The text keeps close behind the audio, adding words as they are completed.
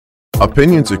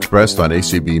Opinions expressed on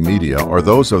ACB Media are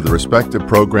those of the respective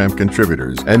program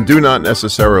contributors and do not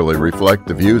necessarily reflect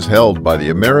the views held by the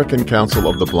American Council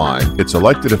of the Blind, its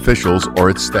elected officials,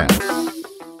 or its staff.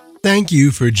 Thank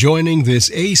you for joining this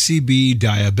ACB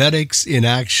Diabetics in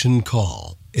Action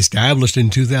call. Established in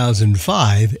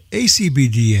 2005,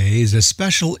 ACBDA is a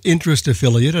special interest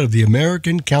affiliate of the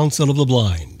American Council of the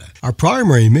Blind. Our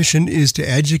primary mission is to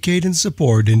educate and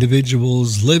support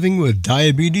individuals living with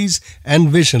diabetes and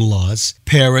vision loss,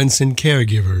 parents, and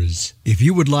caregivers. If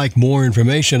you would like more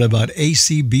information about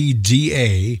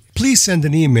ACBDA, please send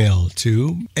an email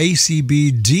to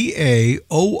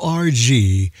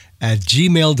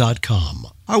acbdaorg@gmail.com.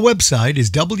 Our website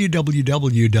is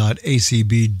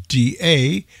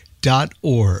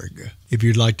www.acbda.org. If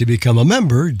you'd like to become a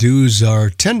member, dues are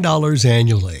 $10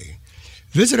 annually.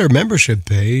 Visit our membership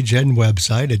page and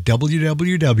website at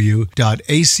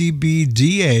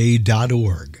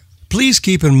www.acbda.org. Please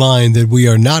keep in mind that we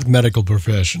are not medical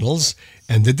professionals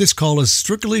and that this call is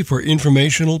strictly for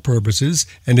informational purposes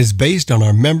and is based on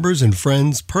our members' and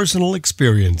friends' personal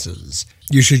experiences.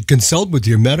 You should consult with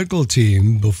your medical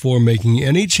team before making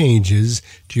any changes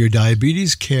to your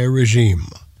diabetes care regime.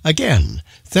 Again,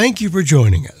 thank you for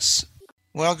joining us.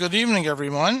 Well, good evening,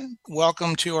 everyone.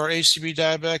 Welcome to our ACB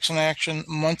Diabetics in Action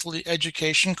monthly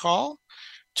education call.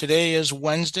 Today is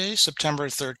Wednesday, September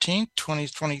 13th,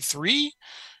 2023,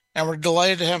 and we're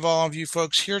delighted to have all of you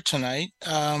folks here tonight.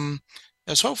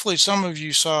 As hopefully some of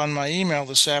you saw in my email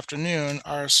this afternoon,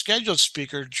 our scheduled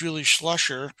speaker, Julie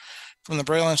Schlusher from the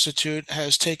Braille Institute,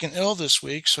 has taken ill this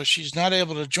week, so she's not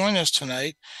able to join us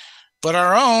tonight. But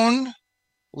our own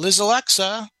Liz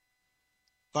Alexa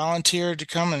volunteered to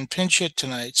come and pinch hit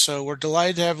tonight. So we're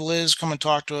delighted to have Liz come and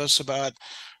talk to us about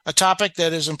a topic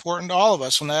that is important to all of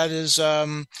us, and that is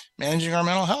managing our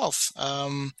mental health.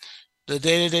 The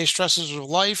day-to-day stresses of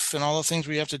life and all the things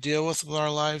we have to deal with our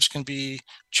lives can be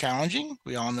challenging.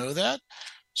 We all know that.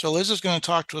 So Liz is going to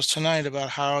talk to us tonight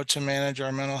about how to manage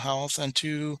our mental health and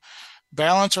to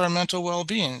balance our mental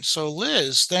well-being. So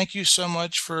Liz, thank you so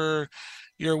much for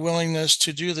your willingness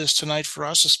to do this tonight for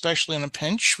us, especially in a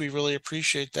pinch. We really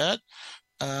appreciate that.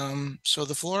 So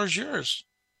the floor is yours.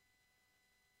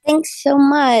 Thanks so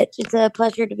much. It's a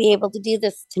pleasure to be able to do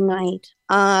this tonight.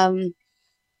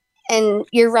 And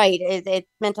you're right.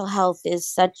 Mental health is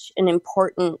such an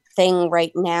important thing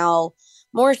right now,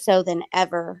 more so than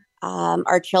ever.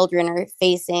 Our children are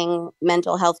facing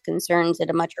mental health concerns at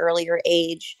a much earlier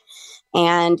age,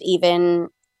 and even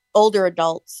older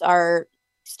adults are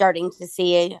starting to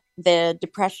see the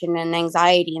depression and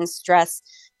anxiety and stress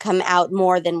come out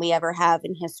more than we ever have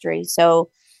in history. So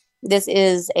this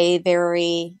is a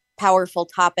very powerful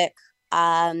topic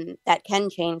that can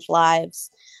change lives,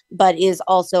 but is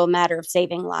also a matter of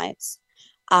saving lives.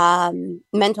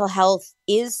 Mental health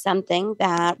is something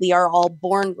that we are all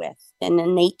born with, an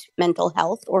innate mental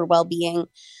health or well-being,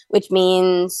 which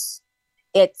means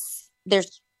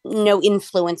there's no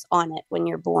influence on it when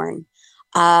you're born.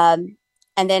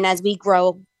 And then as we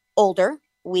grow older,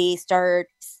 we start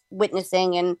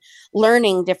witnessing and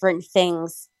learning different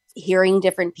things, hearing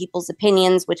different people's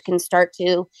opinions, which can start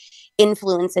to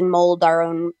influence and mold our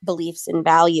own beliefs and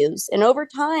values. And over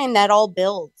time, that all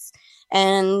builds.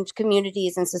 And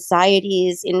communities and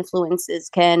societies' influences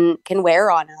can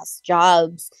wear on us.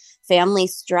 Jobs, family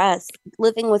stress,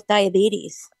 living with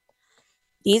diabetes.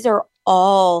 These are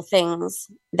all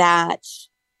things that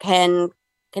can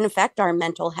affect our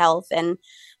mental health. And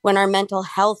when our mental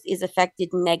health is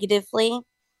affected negatively,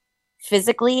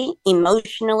 physically,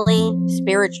 emotionally,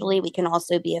 spiritually, we can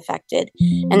also be affected.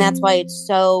 And that's why it's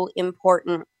so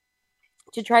important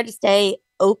to try to stay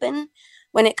open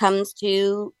when it comes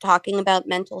to talking about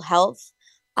mental health.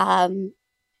 I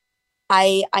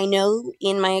know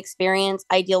in my experience,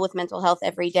 I deal with mental health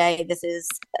every day. This is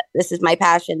my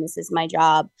passion. This is my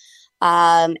job.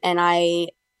 And I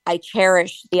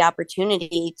cherish the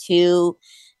opportunity to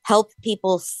help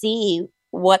people see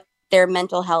what their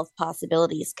mental health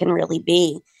possibilities can really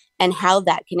be and how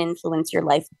that can influence your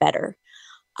life better.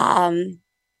 And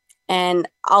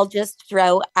I'll just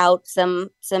throw out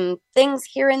some things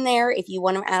here and there. If you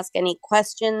want to ask any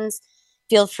questions,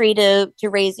 feel free to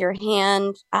raise your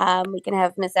hand. We can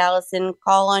have Miss Allison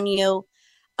call on you.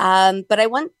 But I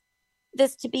want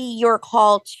this to be your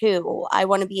call too. I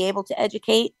want to be able to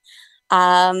educate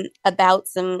about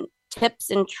some tips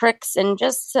and tricks and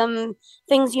just some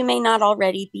things you may not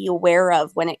already be aware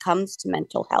of when it comes to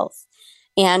mental health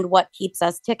and what keeps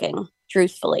us ticking,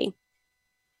 truthfully.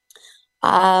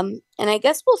 And I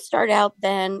guess we'll start out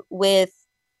then with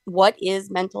what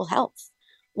is mental health?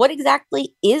 What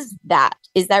exactly is that?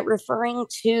 Is that referring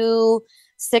to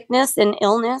sickness and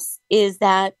illness? Is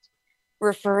that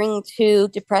referring to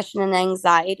depression and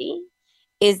anxiety?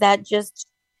 Is that just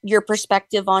your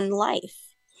perspective on life?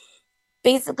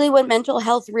 Basically, what mental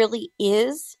health really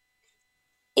is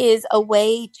a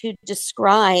way to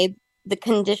describe the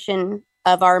condition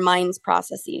of our mind's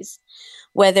processes,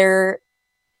 whether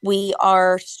we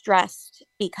are stressed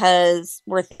because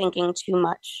we're thinking too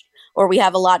much, or we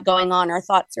have a lot going on, our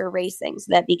thoughts are racing, so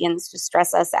that begins to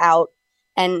stress us out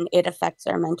and it affects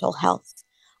our mental health.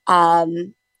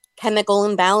 Chemical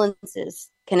imbalances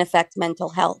can affect mental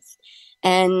health.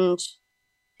 And,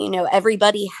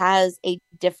 everybody has a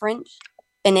different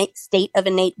innate state of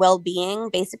innate well-being,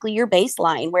 basically your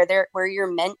baseline, where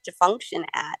you're meant to function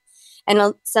at.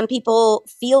 And some people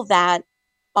feel that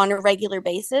on a regular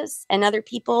basis, and other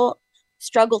people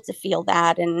struggle to feel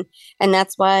that. And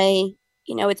that's why,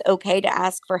 it's okay to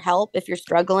ask for help if you're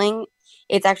struggling.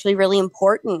 It's actually really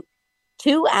important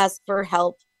to ask for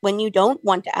help when you don't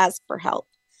want to ask for help,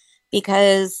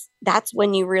 because that's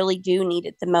when you really do need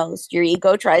it the most. Your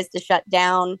ego tries to shut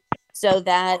down so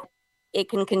that it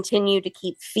can continue to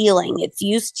keep feeling. It's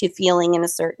used to feeling in a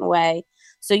certain way.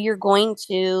 So you're going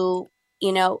to,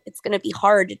 it's going to be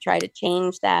hard to try to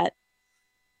change that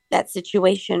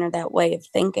situation or that way of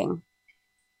thinking.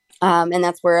 And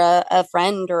that's where a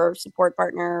friend or support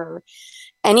partner or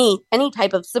any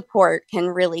type of support can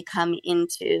really come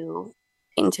into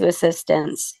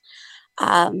assistance.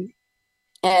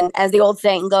 And as the old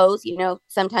saying goes,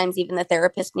 sometimes even the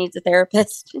therapist needs a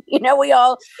therapist. We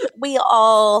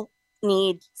all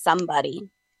need somebody.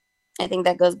 I think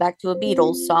that goes back to a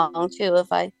Beatles song too,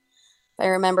 if I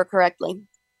remember correctly.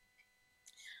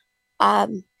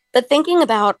 But thinking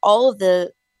about all of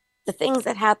the things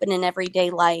that happen in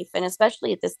everyday life, and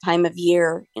especially at this time of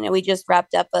year, we just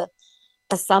wrapped up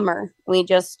a summer. We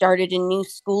just started a new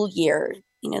school year.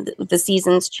 The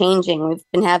season's changing. We've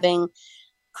been having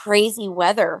crazy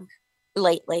weather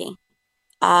lately.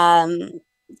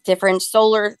 Different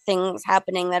solar things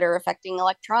happening that are affecting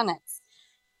electronics.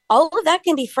 All of that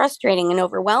can be frustrating and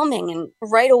overwhelming. And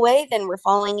right away, then we're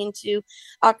falling into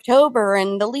October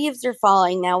and the leaves are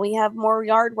falling. Now we have more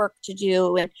yard work to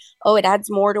do. And it adds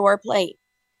more to our plate.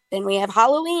 Then we have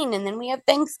Halloween, and then we have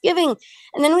Thanksgiving,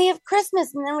 and then we have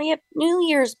Christmas, and then we have New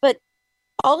Year's. But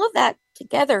all of that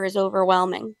together is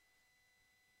overwhelming.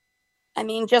 I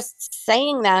mean, just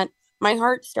saying that, my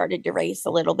heart started to race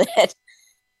a little bit.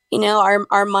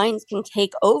 Our minds can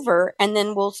take over, and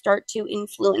then we'll start to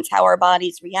influence how our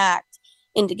bodies react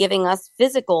into giving us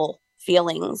physical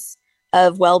feelings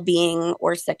of well-being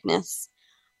or sickness.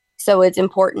 So it's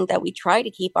important that we try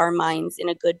to keep our minds in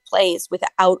a good place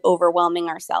without overwhelming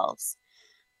ourselves.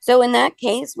 So in that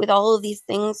case, with all of these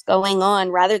things going on,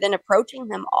 rather than approaching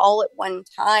them all at one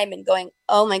time and going,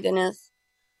 oh my goodness,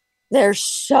 there's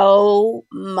so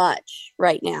much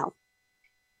right now.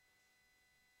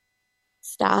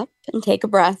 Stop and take a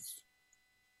breath.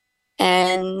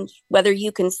 And whether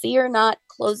you can see or not,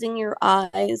 closing your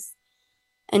eyes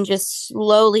and just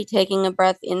slowly taking a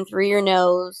breath in through your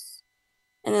nose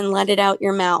and then let it out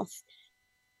your mouth.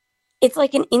 It's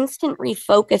like an instant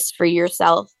refocus for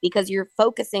yourself, because you're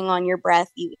focusing on your breath.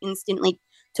 You instantly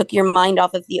took your mind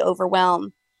off of the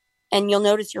overwhelm, and you'll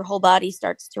notice your whole body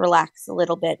starts to relax a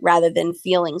little bit rather than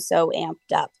feeling so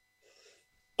amped up.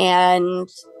 And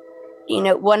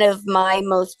one of my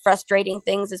most frustrating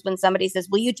things is when somebody says,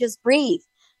 will you just breathe?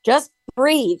 Just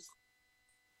breathe.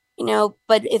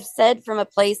 But if said from a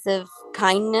place of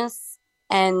kindness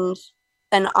and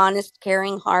an honest,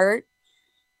 caring heart,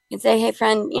 you can say, hey,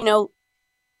 friend,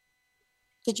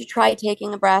 did you try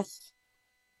taking a breath?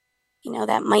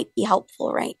 That might be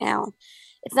helpful right now.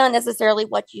 It's not necessarily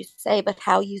what you say, but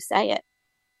how you say it.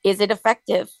 Is it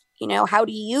effective? How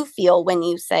do you feel when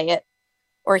you say it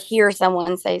or hear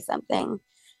someone say something?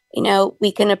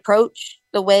 We can approach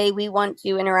the way we want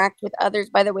to interact with others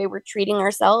by the way we're treating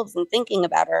ourselves and thinking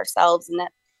about ourselves in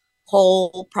that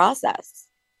whole process.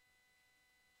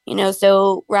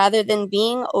 So rather than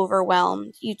being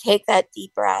overwhelmed, you take that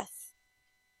deep breath.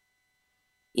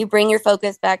 You bring your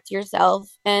focus back to yourself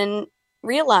and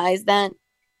realize that,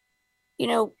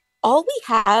 all we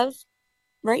have,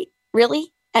 right,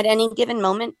 really at any given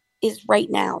moment is right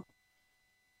now.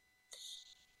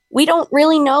 We don't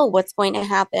really know what's going to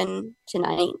happen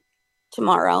tonight,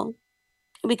 tomorrow.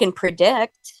 We can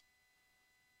predict,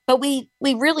 but we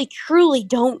really truly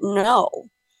don't know.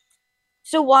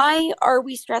 So why are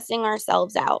we stressing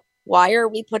ourselves out? Why are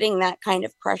we putting that kind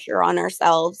of pressure on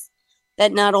ourselves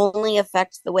that not only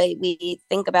affects the way we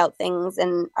think about things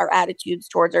and our attitudes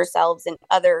towards ourselves and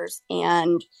others,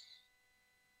 and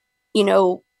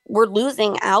we're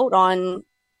losing out on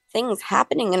things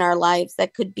happening in our lives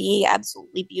that could be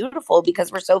absolutely beautiful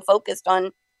because we're so focused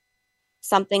on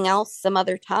something else some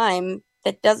other time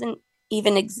that doesn't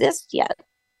even exist yet.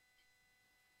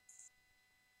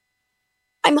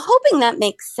 I'm hoping that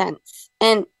makes sense.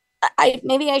 And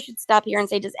maybe I should stop here and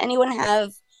say, does anyone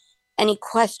have any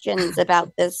questions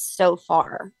about this so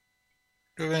far?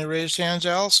 Do we have any raised hands,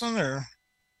 Allison, or?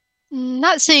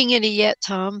 Not seeing any yet,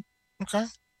 Tom. Okay.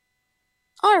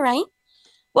 All right.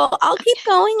 Well, I'll keep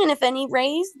going, and if any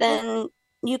raise, then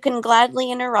you can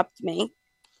gladly interrupt me.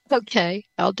 Okay,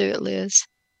 I'll do it, Liz.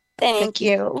 Thank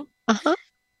you. Uh-huh.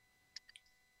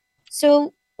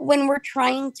 So when we're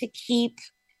trying to keep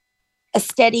a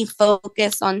steady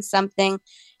focus on something,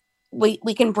 we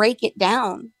can break it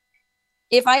down.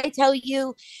 If I tell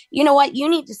you, you know what, you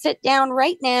need to sit down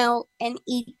right now and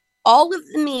eat all of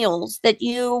the meals that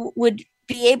you would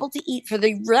be able to eat for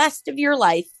the rest of your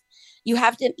life, you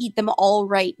have to eat them all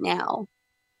right now.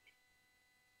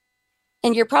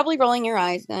 And you're probably rolling your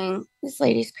eyes going, this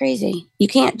lady's crazy. You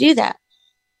can't do that.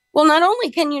 Well, not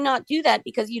only can you not do that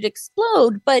because you'd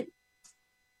explode, but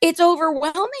it's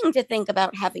overwhelming to think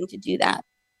about having to do that.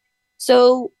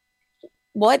 So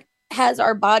what has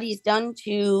our bodies done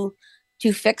to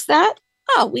fix that?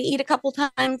 Oh, we eat a couple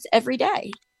times every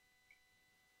day.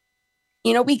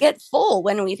 You know, we get full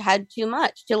when we've had too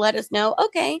much to let us know,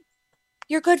 okay,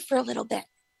 you're good for a little bit.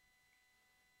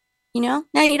 You know,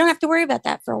 now you don't have to worry about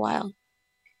that for a while.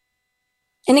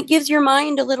 And it gives your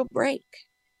mind a little break.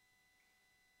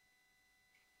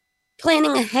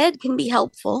 Planning ahead can be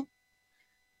helpful,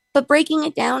 but breaking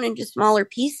it down into smaller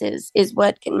pieces is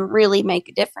what can really make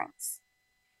a difference.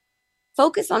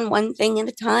 Focus on one thing at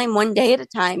a time, one day at a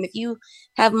time. If you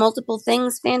have multiple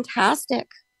things, fantastic.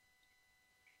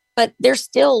 But there's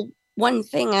still one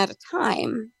thing at a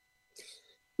time.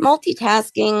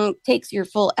 Multitasking takes your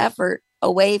full effort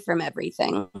away from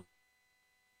everything.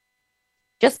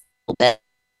 Just a little bit.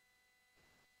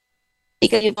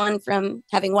 Because you've gone from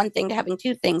having one thing to having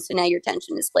two things. So now your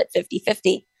attention is split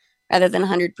 50-50 rather than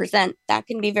 100%. That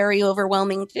can be very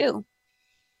overwhelming too.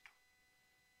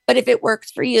 But if it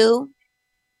works for you,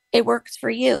 it works for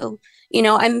you. You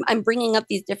know, I'm bringing up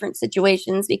these different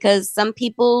situations because some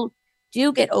people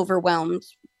do get overwhelmed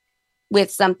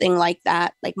with something like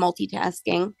that, like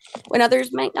multitasking, when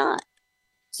others might not.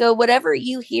 So whatever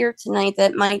you hear tonight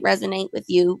that might resonate with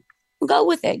you, go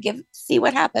with it. See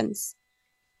what happens.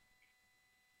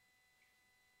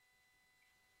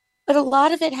 But a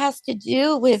lot of it has to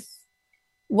do with,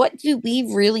 what do we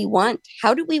really want?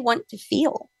 How do we want to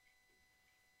feel?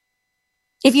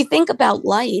 If you think about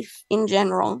life in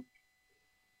general,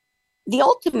 the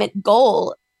ultimate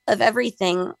goal of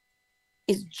everything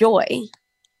is joy.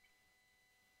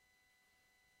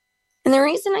 And the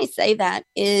reason I say that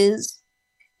is,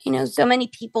 you know, so many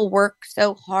people work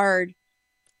so hard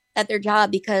at their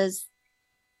job because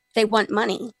they want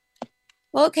money.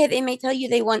 Well, okay, they may tell you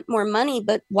they want more money,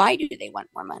 but why do they want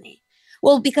more money?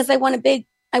 Well, because I want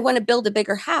to build a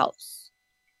bigger house.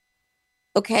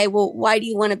 Okay, well, why do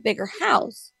you want a bigger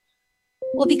house?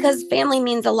 Well, because family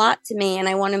means a lot to me and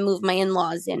I want to move my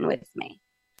in-laws in with me.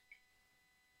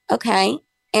 Okay,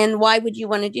 and why would you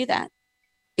want to do that?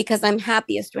 Because I'm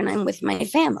happiest when I'm with my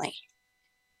family.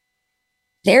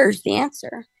 There's the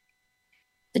answer.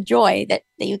 The joy that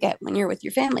you get when you're with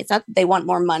your family. It's not that they want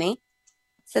more money.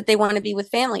 It's that they want to be with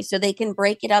family so they can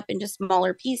break it up into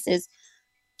smaller pieces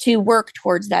to work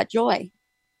towards that joy.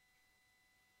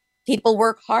 People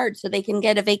work hard so they can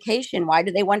get a vacation. Why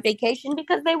do they want vacation?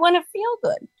 Because they want to feel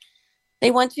good.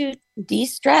 They want to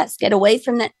de-stress, get away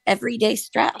from that everyday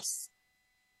stress.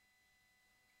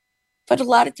 But a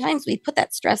lot of times we put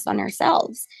that stress on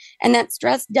ourselves. And that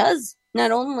stress does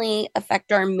not only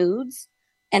affect our moods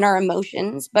and our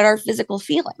emotions, but our physical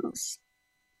feelings.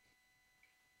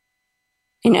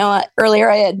 You know, earlier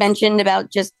I had mentioned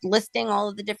about just listing all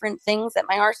of the different things that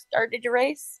my heart started to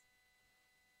race.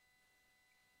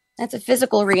 That's a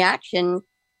physical reaction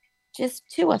just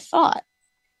to a thought.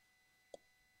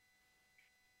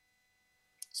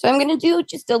 So I'm going to do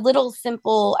just a little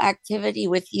simple activity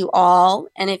with you all.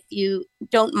 And if you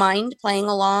don't mind playing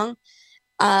along,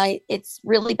 it's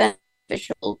really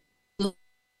beneficial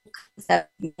to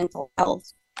mental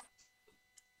health.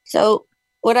 So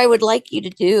what I would like you to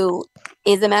do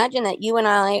is imagine that you and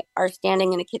I are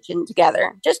standing in a kitchen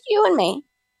together, just you and me.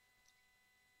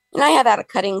 And I have out a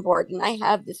cutting board and I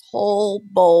have this whole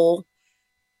bowl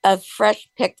of fresh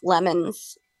picked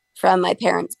lemons from my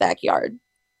parents' backyard.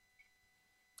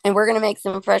 And we're going to make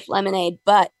some fresh lemonade,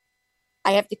 but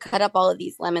I have to cut up all of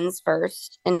these lemons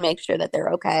first and make sure that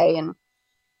they're okay and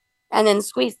then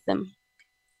squeeze them.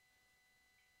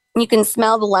 You can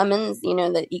smell the lemons,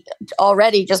 that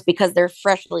already just because they're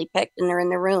freshly picked and they're in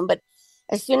the room. But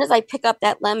as soon as I pick up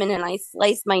that lemon and I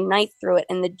slice my knife through it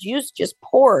and the juice just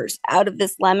pours out of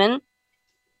this lemon,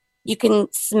 you can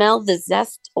smell the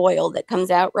zest oil that comes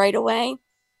out right away.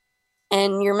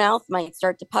 And your mouth might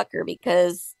start to pucker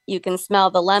because you can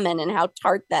smell the lemon and how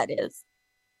tart that is.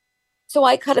 So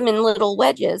I cut them in little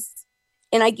wedges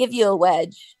and I give you a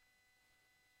wedge.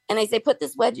 And I say, put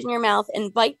this wedge in your mouth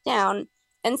and bite down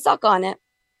and suck on it.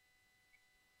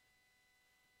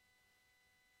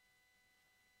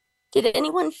 Did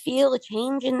anyone feel a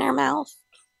change in their mouth?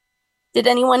 Did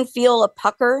anyone feel a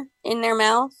pucker in their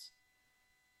mouth?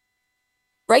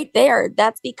 Right there,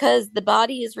 that's because the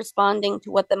body is responding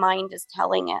to what the mind is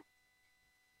telling it,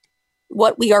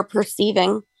 what we are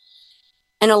perceiving.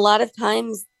 And a lot of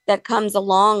times that comes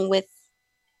along with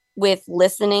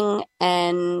listening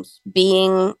and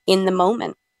being in the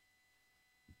moment.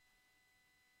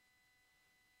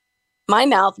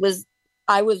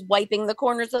 I was wiping the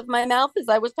corners of my mouth as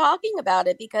I was talking about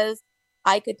it because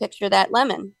I could picture that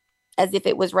lemon as if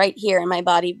it was right here and my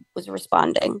body was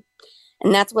responding.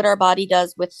 And that's what our body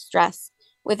does with stress,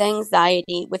 with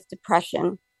anxiety, with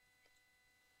depression.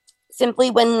 Simply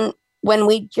when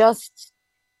we just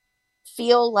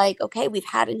feel like, okay, we've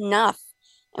had enough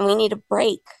and we need a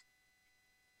break.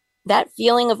 That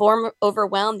feeling of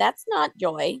overwhelm, that's not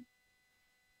joy.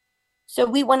 So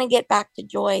we want to get back to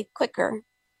joy quicker.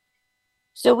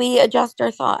 So we adjust our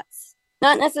thoughts.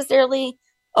 Not necessarily,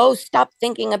 oh, stop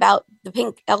thinking about the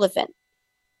pink elephant.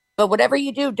 But whatever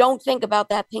you do, don't think about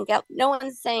that pink elephant. No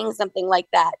one's saying something like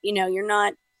that. You're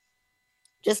not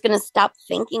just going to stop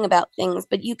thinking about things,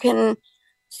 but you can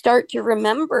start to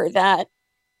remember that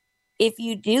if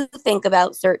you do think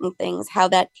about certain things, how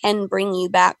that can bring you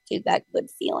back to that good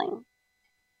feeling.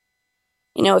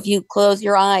 If you close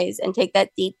your eyes and take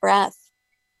that deep breath,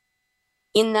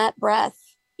 in that breath,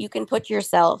 you can put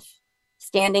yourself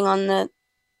standing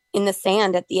in the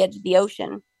sand at the edge of the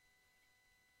ocean.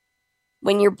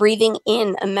 When you're breathing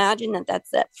in, imagine that's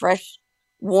that fresh,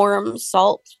 warm,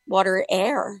 salt water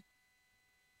air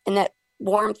and that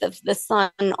warmth of the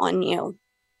sun on you.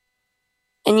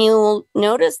 And you'll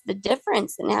notice the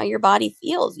difference in how your body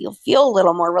feels. You'll feel a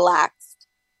little more relaxed.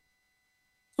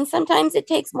 And sometimes it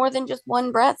takes more than just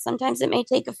one breath. Sometimes it may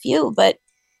take a few, but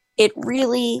it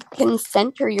really can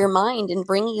center your mind and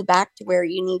bring you back to where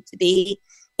you need to be,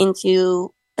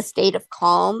 into a state of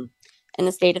calm and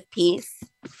a state of peace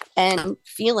and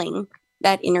feeling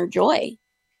that inner joy.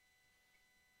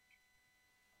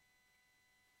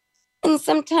 And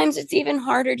sometimes it's even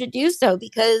harder to do so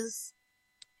because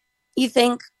you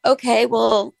think, okay,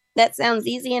 well, that sounds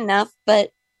easy enough,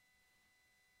 but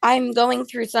I'm going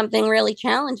through something really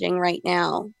challenging right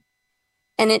now.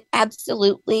 And it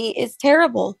absolutely is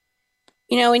terrible.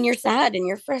 And you're sad and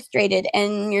you're frustrated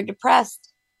and you're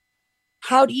depressed.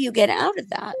 How do you get out of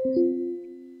that?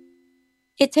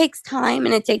 It takes time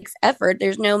and it takes effort.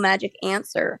 There's no magic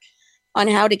answer on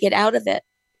how to get out of it,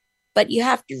 but you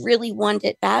have to really want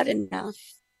it bad enough.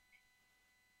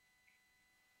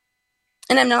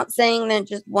 And I'm not saying that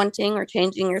just wanting or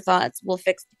changing your thoughts will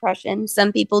fix depression.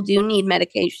 Some people do need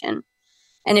medication.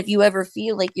 And if you ever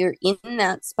feel like you're in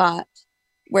that spot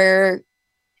where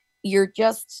you're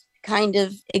just kind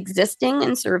of existing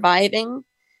and surviving,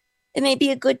 it may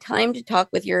be a good time to talk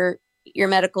with your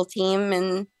medical team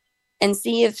and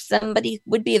see if somebody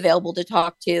would be available to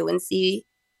talk to, and see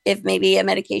if maybe a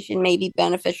medication may be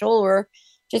beneficial, or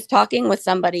just talking with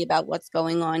somebody about what's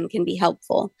going on can be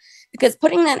helpful. Because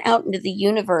putting that out into the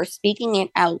universe, speaking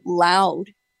it out loud,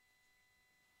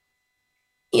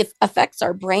 it affects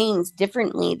our brains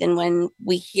differently than when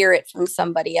we hear it from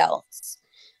somebody else.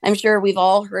 I'm sure we've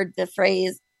all heard the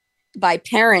phrase by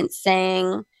parents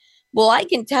saying, well, I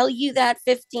can tell you that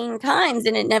 15 times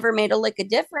and it never made a lick of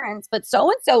difference, but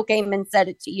so-and-so came and said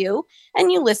it to you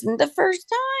and you listened the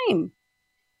first time.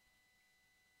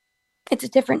 It's a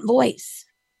different voice.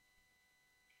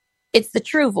 It's the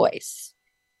true voice.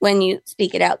 When you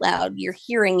speak it out loud, you're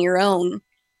hearing your own,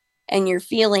 and you're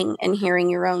feeling and hearing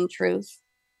your own truth,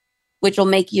 which will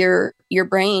make your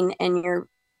brain and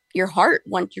your heart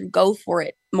want to go for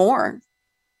it more,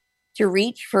 to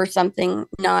reach for something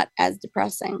not as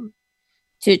depressing,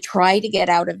 to try to get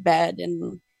out of bed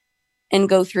and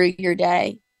go through your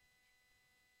day.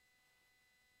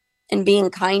 And being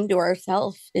kind to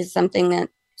ourselves is something that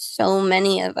so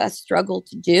many of us struggle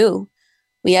to do.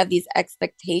 We have these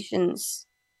expectations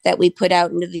that we put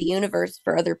out into the universe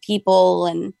for other people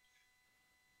and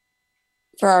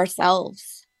for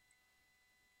ourselves.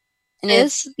 And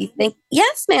Liz? if you think,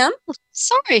 yes, ma'am.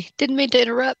 Sorry, didn't mean to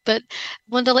interrupt, but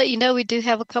wanted to let you know we do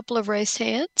have a couple of raised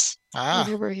hands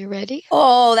whenever you're ready.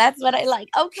 Oh, that's what I like.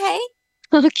 Okay.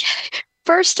 Okay.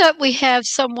 First up, we have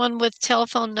someone with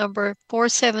telephone number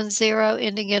 470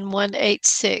 ending in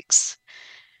 186.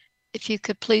 If you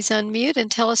could please unmute and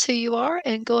tell us who you are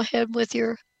and go ahead with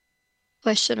your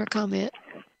question or comment.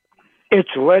 It's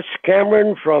Les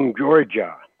Cameron from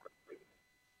Georgia.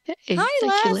 Hey, Hi,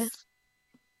 thank you, Les. Les.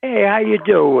 Hey, how you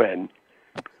doing?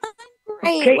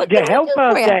 Great. Okay, What to can I help do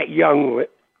out for you? that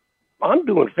I'm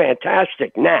doing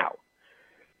fantastic now.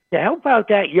 To help out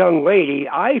that young lady,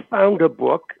 I found a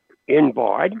book in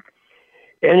Bard,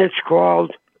 and it's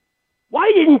called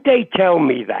 "Why Didn't They Tell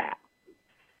Me That?"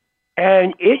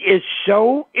 And it is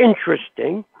so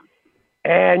interesting,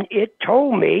 and it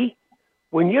told me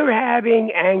when you're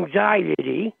having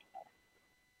anxiety,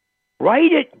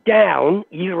 write it down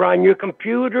either on your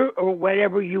computer or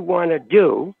whatever you want to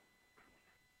do,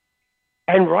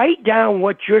 and write down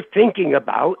what you're thinking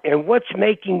about and what's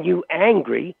making you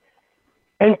angry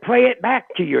and play it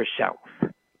back to yourself.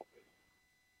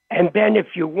 And then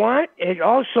if you want, it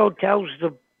also tells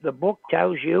the book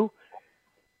tells you,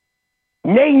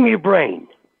 name your brain.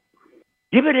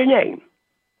 Give it a name.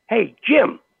 Hey,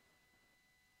 Jim,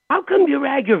 how come you're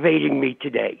aggravating me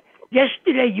today?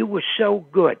 Yesterday you were so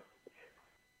good.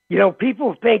 You know,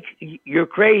 people think you're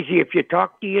crazy if you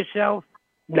talk to yourself.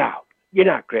 No, you're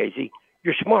not crazy.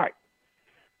 You're smart.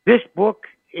 This book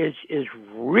is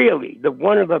really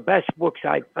one of the best books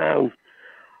I've found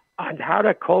on how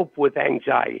to cope with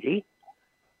anxiety.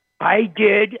 I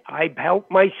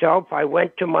helped myself. I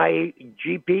went to my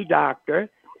GP doctor,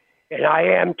 and I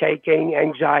am taking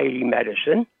anxiety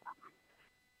medicine.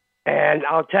 And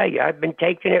I'll tell you, I've been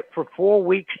taking it for 4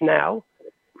 weeks now,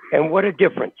 and what a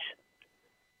difference.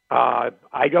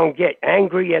 I don't get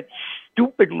angry at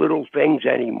stupid little things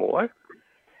anymore.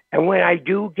 And when I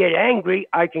do get angry,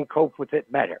 I can cope with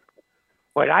it better.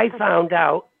 What I found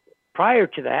out prior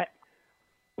to that,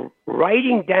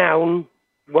 writing down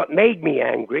what made me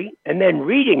angry and then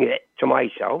reading it to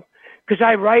myself, because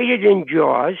I write it in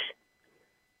JAWS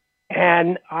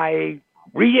and I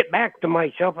read it back to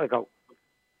myself. I go,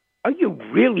 are you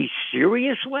really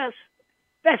serious, Les?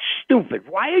 That's stupid.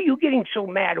 Why are you getting so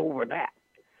mad over that?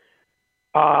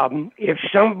 If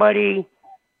somebody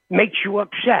makes you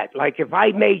upset, like if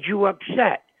I made you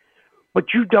upset,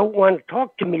 but you don't want to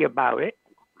talk to me about it,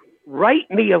 write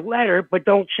me a letter, but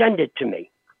don't send it to me.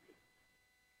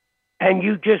 And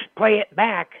you just play it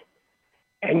back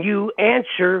and you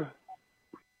answer,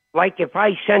 like if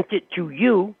I sent it to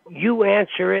you, you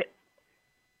answer it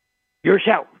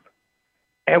yourself.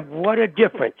 And what a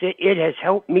difference. It has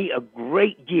helped me a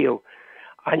great deal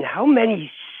on how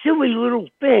many silly little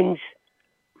things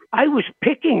I was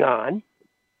picking on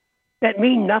that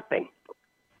mean nothing.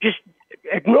 Just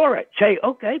ignore it. Say,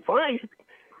 okay, fine.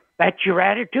 That's your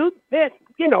attitude? Then,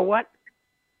 you know what?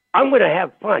 I'm going to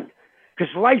have fun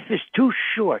because life is too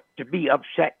short to be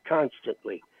upset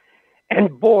constantly.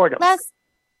 And boredom.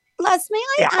 Les, may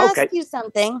I ask you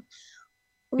something?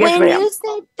 Yes, when ma'am. you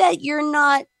said that you're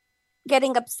not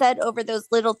getting upset over those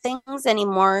little things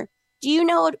anymore, do you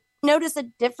notice a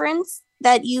difference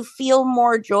that you feel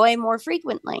more joy more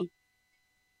frequently?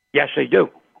 Yes, I do.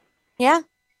 Yeah?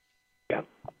 Yeah.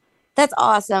 That's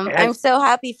awesome. And I'm so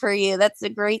happy for you. That's a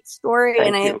great story.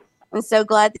 Thank And you. I'm so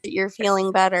glad that you're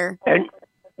feeling better. And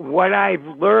what I've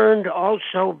learned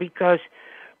also, because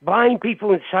blind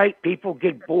people and sight people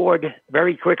get bored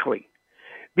very quickly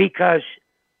because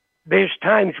there's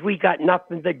times we got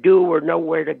nothing to do or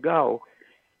nowhere to go.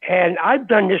 And I've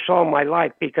done this all my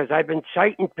life because I've been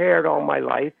sight impaired all my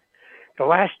life. The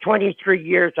last 23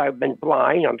 years I've been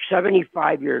blind. I'm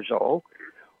 75 years old.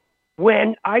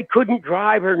 When I couldn't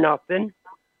drive or nothing,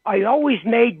 I always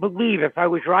made believe if I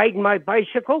was riding my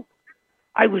bicycle,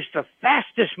 I was the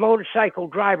fastest motorcycle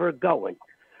driver going.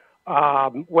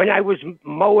 When I was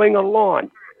mowing a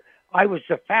lawn, I was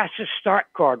the fastest start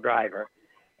car driver.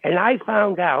 And I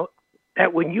found out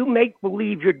that when you make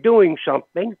believe you're doing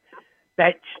something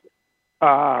that's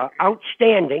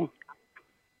outstanding,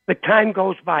 the time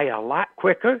goes by a lot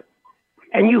quicker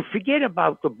and you forget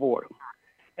about the boredom.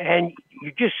 And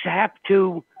you just have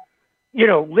to,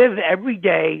 live every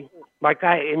day. Like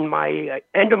in my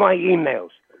end of my emails,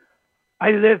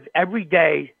 I live every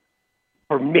day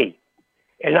for me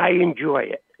and I enjoy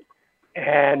it.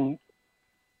 And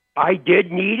I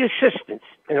did need assistance,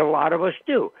 and a lot of us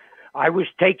do. I was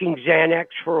taking Xanax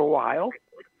for a while,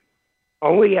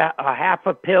 only a half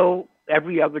a pill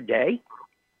every other day.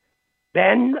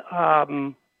 Then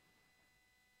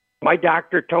my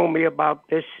doctor told me about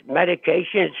this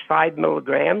medication. It's 5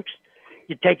 milligrams.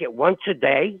 You take it once a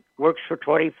day, works for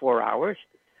 24 hours,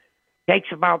 takes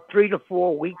about 3 to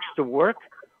 4 weeks to work.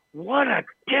 What a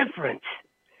difference.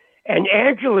 And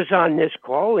Angela's on this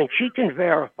call, and she can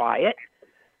verify it,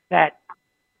 that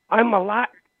I'm a lot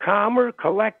calmer,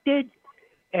 collected,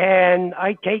 and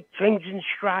I take things in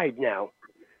stride now.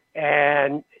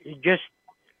 And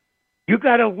you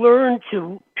got to learn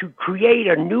to create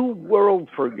a new world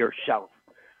for yourself,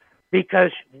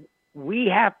 because we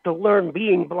have to learn,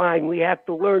 being blind, we have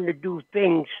to learn to do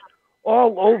things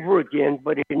all over again,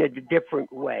 but in a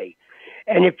different way.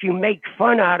 And if you make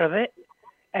fun out of it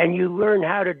and you learn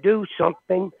how to do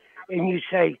something and you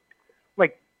say,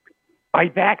 like, I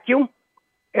vacuum,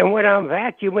 and when I'm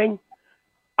vacuuming,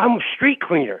 I'm a street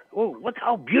cleaner. Oh, look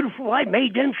how beautiful I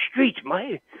made them streets.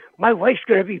 My wife's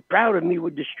going to be proud of me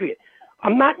with the street.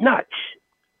 I'm not nuts.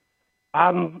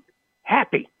 I'm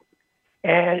happy,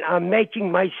 and I'm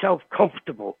making myself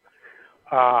comfortable.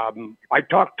 I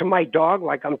talk to my dog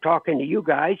like I'm talking to you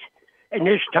guys, and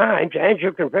there's times,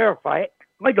 Angela can verify it,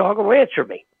 my dog will answer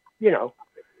me, you know.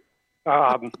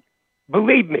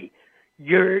 Believe me,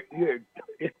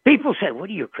 if people say, what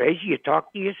are you, crazy? You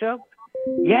talk to yourself?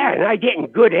 Yeah, and I'm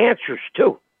getting good answers,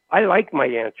 too. I like my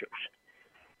answers.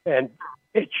 And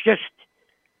it's just,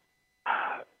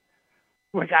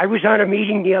 like, I was on a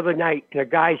meeting the other night, and a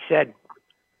guy said,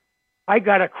 I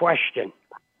got a question.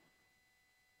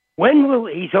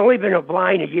 He's only been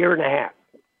blind a year and a half.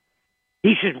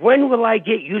 He said, when will I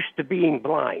get used to being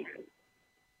blind?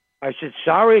 I said,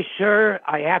 sorry, sir,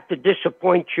 I have to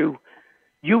disappoint you.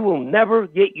 You will never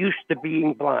get used to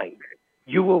being blind.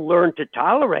 You will learn to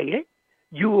tolerate it.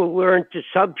 You will learn to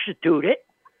substitute it,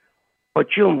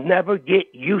 but you'll never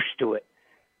get used to it.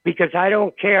 Because I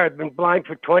don't care. I've been blind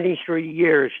for 23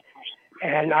 years,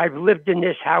 and I've lived in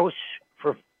this house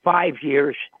for 5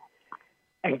 years.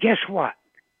 And guess what?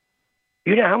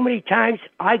 You know how many times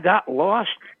I got lost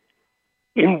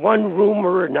in one room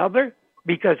or another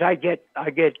because I get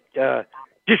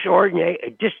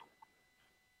disoriented,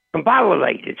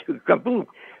 discombobulated,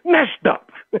 messed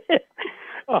up.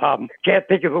 Can't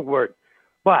think of a word.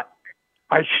 But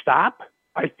I stop.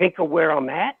 I think of where I'm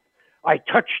at. I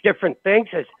touch different things.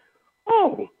 As,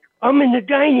 oh, I'm in the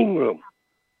dining room.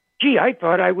 Gee, I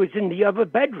thought I was in the other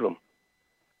bedroom.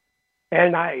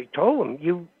 And I told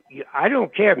him, I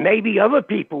don't care. Maybe other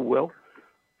people will.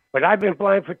 But I've been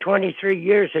blind for 23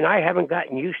 years, and I haven't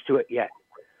gotten used to it yet.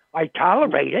 I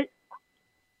tolerate it.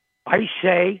 I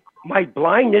say my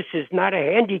blindness is not a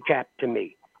handicap to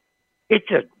me. It's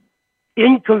an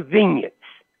inconvenience.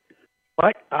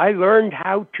 But I learned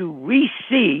how to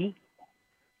re-see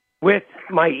with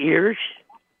my ears,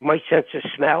 my sense of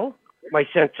smell, my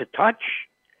sense of touch,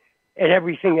 and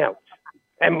everything else.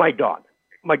 And my dog.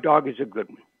 My dog is a good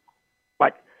one.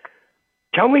 But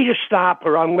tell me to stop,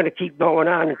 or I'm going to keep going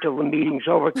on until the meeting's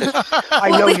over, because I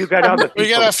know you got other people. We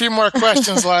got a few more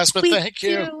questions, Les, but thank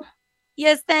you. Do.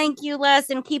 Yes, thank you,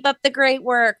 Les, and keep up the great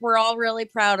work. We're all really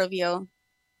proud of you.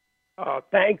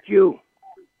 Thank you.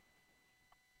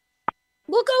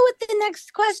 We'll go with the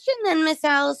next question then, Miss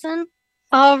Allison.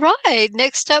 All right.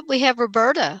 Next up, we have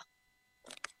Roberta.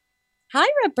 Hi,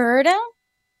 Roberta.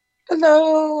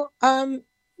 Hello.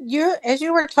 As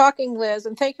you were talking, Liz,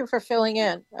 and thank you for filling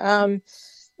in.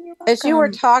 As you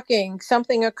were talking,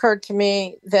 something occurred to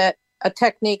me, that a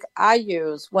technique I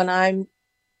use when I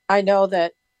know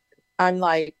that I'm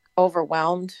like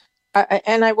overwhelmed,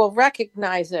 and I will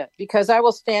recognize it, because I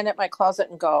will stand at my closet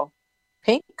and go,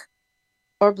 pink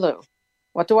or blue?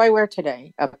 What do I wear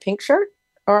today? A pink shirt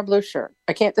or a blue shirt?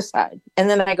 I can't decide. And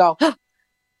then I go,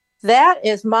 that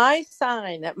is my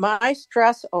sign that my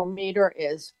stress-o-meter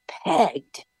is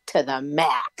pegged to the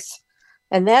max.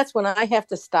 And that's when I have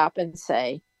to stop and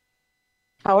say,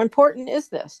 how important is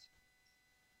this?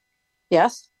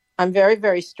 Yes, I'm very,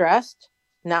 very stressed.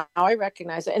 Now I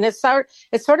recognize it. And it's sort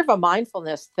of a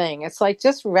mindfulness thing. It's like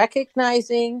just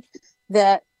recognizing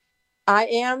that I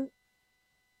am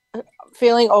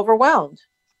feeling overwhelmed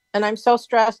and I'm so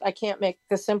stressed I can't make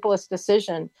the simplest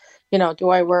decision. You know, do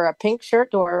I wear a pink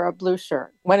shirt or a blue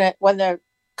shirt? When the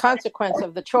consequence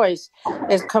of the choice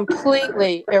is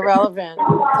completely irrelevant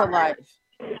to life.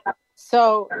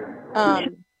 So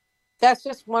that's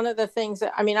just one of the things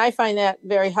that, I find that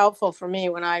very helpful for me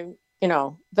when I'm,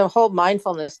 the whole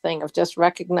mindfulness thing of just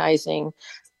recognizing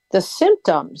the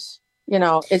symptoms.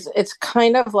 It's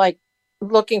kind of like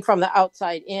looking from the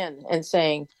outside in and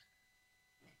saying,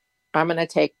 I'm going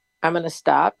to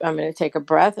stop, I'm going to take a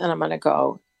breath, and I'm going to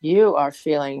go, you are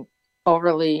feeling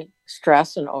overly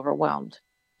stressed and overwhelmed.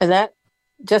 And that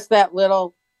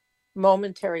little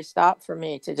momentary stop for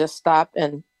me to just stop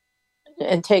and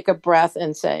take a breath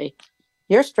and say,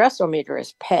 your stressometer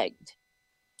is pegged.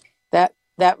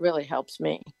 That really helps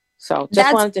me. So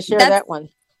just wanted to share that one.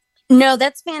 No,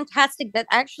 that's fantastic. That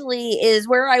actually is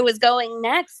where I was going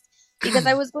next, because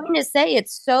I was going to say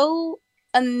it's so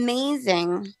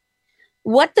amazing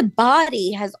what the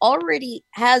body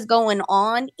has going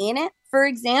on in it. For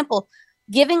example,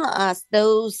 giving us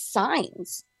those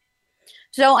signs.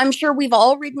 So I'm sure we've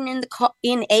all ridden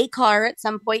in a car at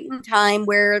some point in time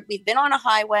where we've been on a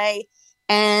highway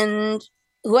and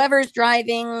whoever's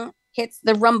driving hits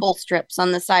the rumble strips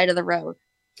on the side of the road.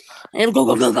 And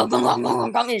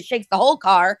it shakes the whole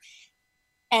car.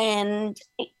 And,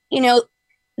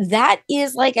 that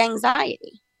is like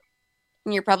anxiety.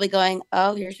 And you're probably going,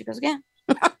 oh, here she goes again.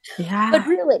 Yeah. But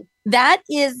really, that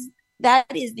is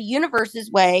the universe's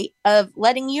way of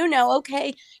letting you know,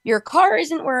 okay, your car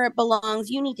isn't where it belongs.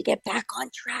 You need to get back on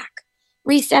track.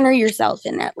 Recenter yourself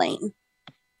in that lane.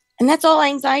 And that's all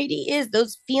anxiety is,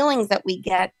 those feelings that we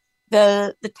get,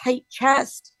 the tight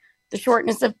chest, the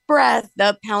shortness of breath,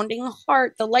 the pounding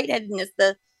heart, the lightheadedness,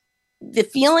 the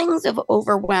feelings of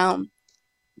overwhelm.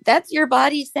 That's your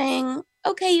body saying,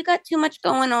 okay, you got too much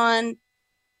going on.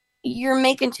 You're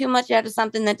making too much out of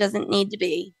something that doesn't need to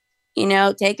be.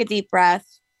 Take a deep breath,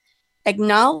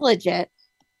 acknowledge it,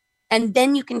 and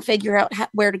then you can figure out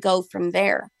where to go from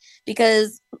there.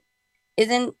 Because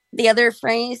isn't the other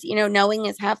phrase, knowing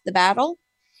is half the battle?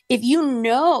 If you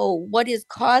know what is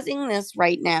causing this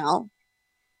right now,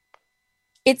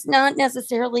 it's not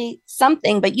necessarily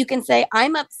something, but you can say,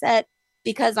 I'm upset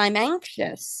because I'm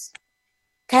anxious.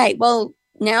 Okay, well,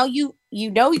 now you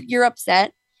know you're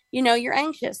upset, you're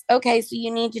anxious. Okay, so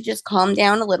you need to just calm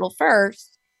down a little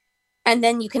first. And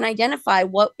then you can identify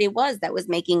what it was that was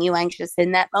making you anxious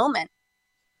in that moment.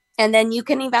 And then you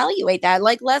can evaluate that.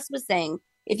 Like Les was saying,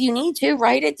 if you need to,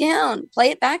 write it down, play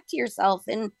it back to yourself.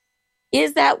 And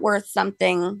is that worth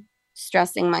something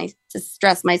to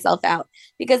stress myself out?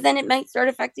 Because then it might start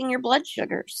affecting your blood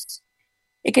sugars.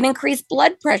 It can increase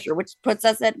blood pressure, which puts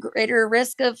us at greater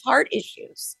risk of heart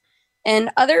issues and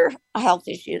other health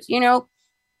issues.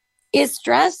 Is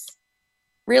stress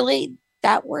really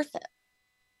that worth it?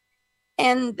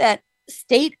 And that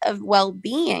state of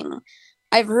well-being,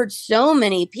 I've heard so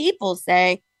many people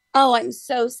say, oh, I'm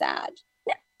so sad.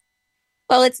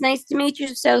 Well, it's nice to meet you.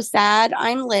 So sad.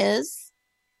 I'm Liz.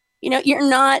 You're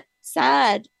not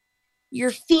sad.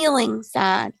 You're feeling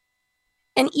sad.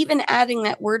 And even adding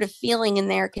that word of feeling in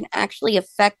there can actually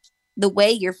affect the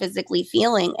way you're physically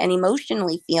feeling and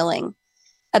emotionally feeling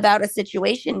about a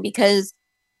situation, because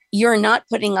you're not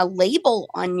putting a label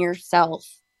on yourself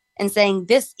and saying,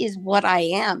 this is what I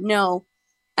am. No,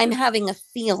 I'm having a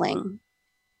feeling.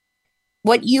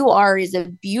 What you are is a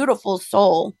beautiful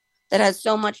soul that has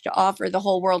so much to offer the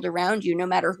whole world around you, no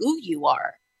matter who you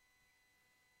are.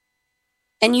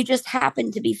 And you just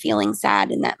happen to be feeling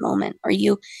sad in that moment, or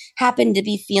you happen to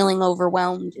be feeling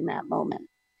overwhelmed in that moment.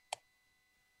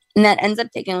 And that ends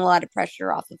up taking a lot of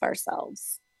pressure off of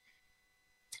ourselves.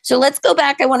 So let's go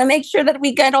back. I want to make sure that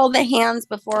we get all the hands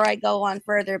before I go on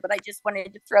further, but I just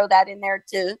wanted to throw that in there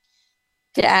to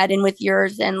add in with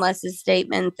yours and Les's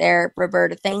statement there,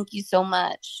 Roberta. Thank you so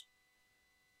much.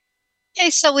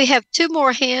 Okay, so we have two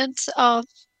more hands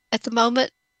at the moment,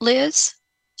 Liz.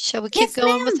 Shall we keep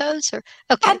going with those? Or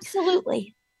okay,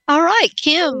 absolutely. All right,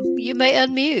 Kim, you may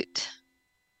unmute.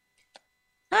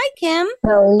 Hi, Kim.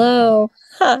 Hello.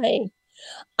 Hi.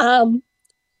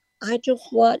 I just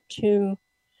want to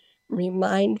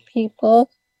remind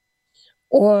people,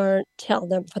 or tell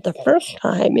them for the first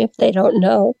time if they don't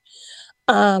know,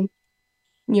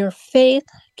 your faith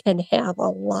can have a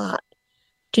lot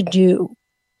to do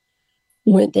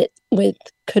with it, with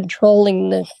controlling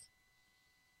this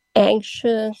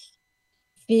anxious,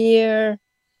 fear,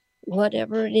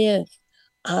 whatever it is.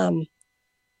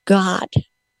 God.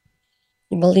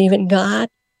 You believe in God,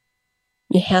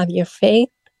 you have your faith.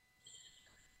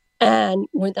 And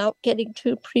without getting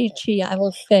too preachy, I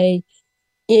will say,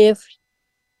 if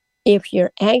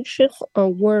you're anxious or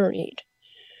worried,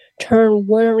 turn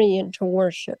worry into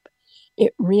worship.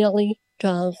 It really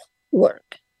does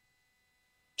work.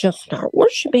 Just start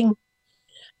worshiping.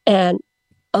 And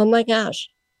oh my gosh,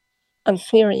 I'm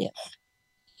serious.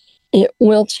 It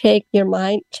will takes your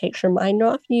mind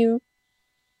off you,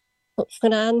 puts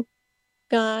it on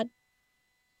God,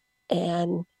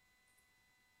 and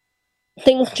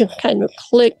things just kind of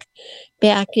click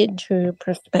back into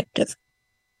perspective.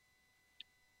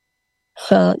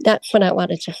 So that's what I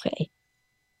wanted to say.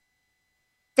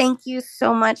 Thank you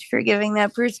so much for giving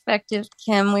that perspective,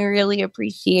 Kim. We really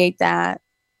appreciate that.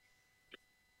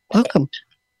 Welcome.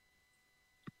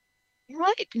 All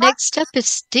right. Next up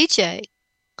is DJ.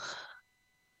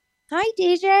 Hi,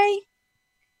 DJ.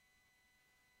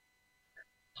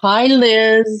 Hi,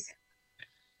 Liz.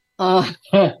 Uh,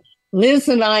 Liz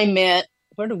and I met,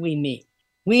 where did we meet?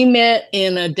 We met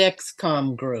in a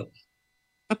Dexcom group.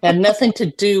 Had nothing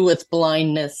to do with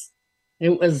blindness.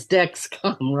 It was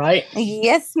Dexcom, right?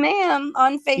 Yes, ma'am.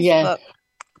 On Facebook. Yeah,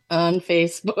 on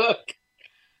Facebook.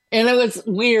 And it was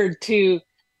weird to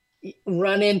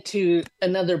run into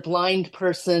another blind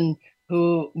person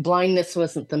who blindness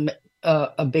wasn't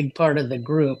a big part of the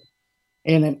group.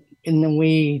 And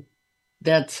then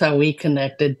that's how we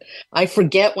connected. I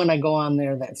forget when I go on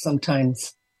there that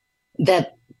sometimes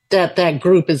that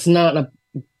group is not a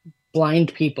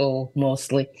blind people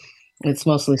mostly. It's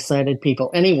mostly sighted people.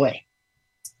 Anyway,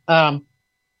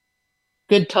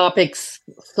 good topics.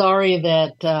 Sorry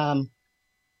that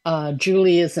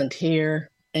Julie isn't here,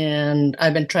 and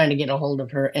I've been trying to get a hold of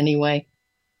her anyway.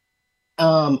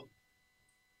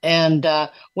 And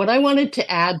what I wanted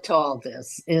to add to all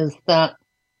this is that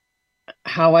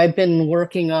how I've been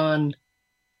working on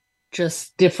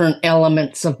just different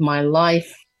elements of my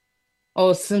life.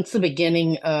 Oh, since the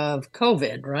beginning of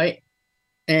COVID, right?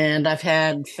 And I've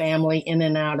had family in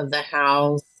and out of the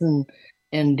house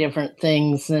and different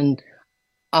things. And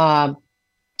I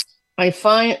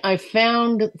found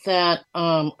that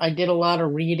I did a lot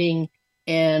of reading,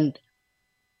 and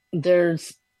there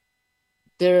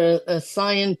a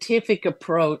scientific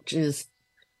approach is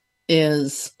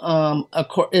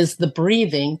the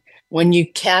breathing. When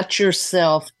you catch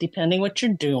yourself, depending what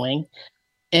you're doing,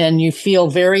 and you feel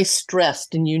very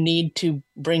stressed and you need to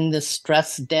bring the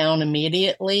stress down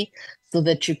immediately so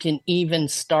that you can even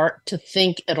start to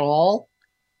think at all.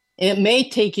 It may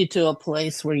take you to a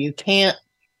place where you can't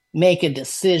make a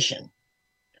decision,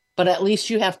 but at least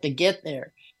you have to get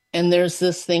there. And there's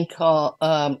this thing called,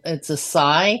 it's a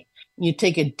sigh. You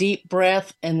take a deep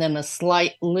breath and then a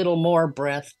slight little more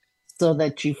breath so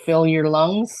that you fill your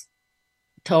lungs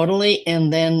totally,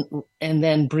 and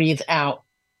then breathe out.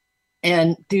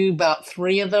 And do about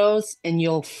 3 of those, and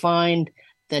you'll find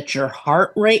that your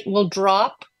heart rate will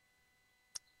drop,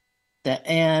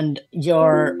 and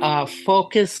your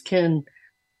focus can,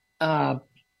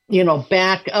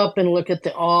 back up and look at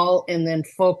the all, and then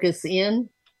focus in,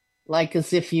 like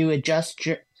as if you adjust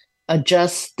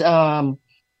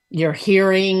your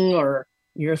hearing or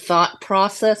your thought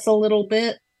process a little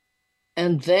bit,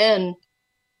 and then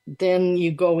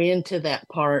you go into that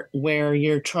part where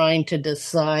you're trying to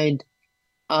decide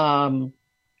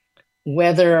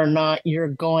whether or not you're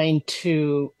going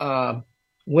to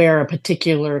wear a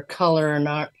particular color or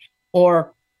not,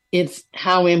 or it's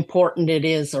how important it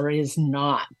is or is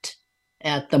not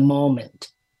at the moment.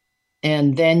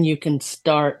 And then you can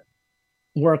start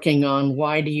working on,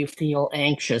 why do you feel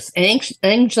anxious?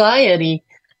 Anxiety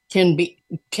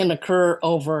can occur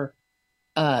over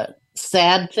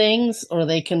sad things, or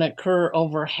they can occur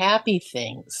over happy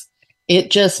things.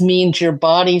 It just means your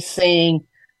body's saying,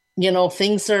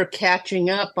 things are catching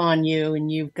up on you, and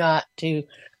you've got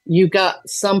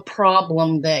some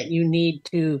problem that you need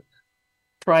to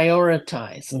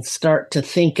prioritize and start to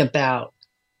think about.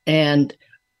 And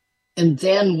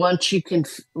then once you can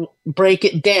break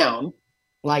it down,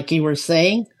 like you were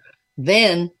saying,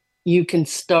 then you can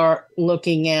start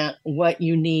looking at what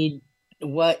you need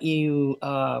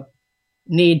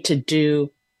to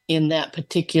do in that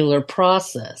particular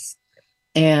process.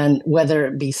 And whether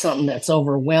it be something that's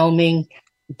overwhelming,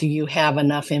 do you have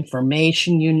enough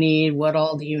information you need? What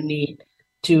all do you need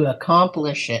to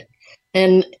accomplish it?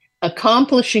 And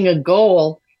accomplishing a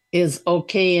goal is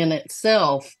okay in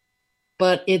itself,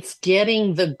 but it's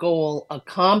getting the goal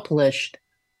accomplished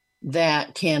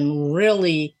that can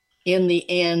really, in the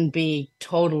end, be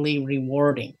totally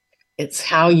rewarding. It's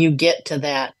how you get to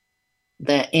that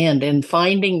end, and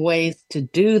finding ways to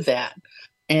do that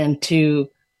and to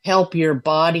help your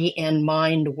body and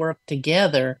mind work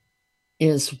together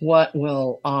is what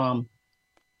will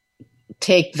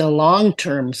take the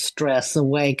long-term stress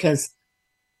away, because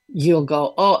you'll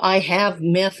go, oh, I have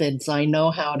methods I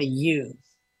know how to use.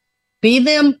 They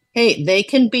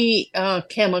can be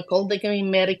chemical, they can be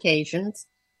medications,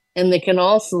 and they can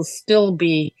also still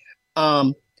be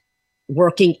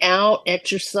working out,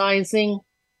 exercising,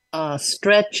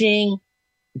 stretching,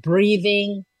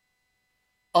 breathing,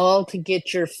 all to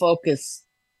get your focus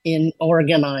in,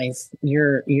 organize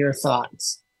your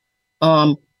thoughts.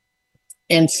 And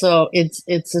so it's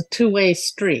a two-way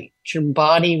street. It's your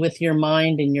body with your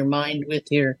mind, and your mind with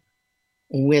your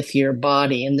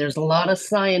body. And there's a lot of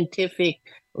scientific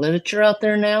literature out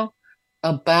there now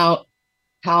about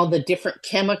how the different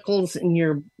chemicals in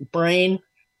your brain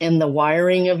and the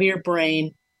wiring of your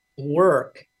brain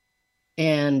work.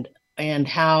 And and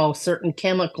how certain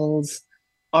chemicals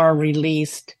are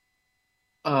released,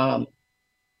 and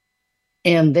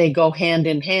they go hand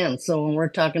in hand. So when we're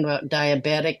talking about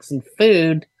diabetics and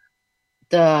food,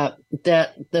 the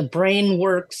brain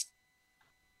works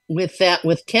with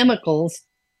chemicals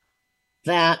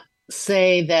that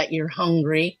say that you're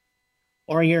hungry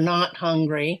or you're not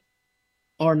hungry,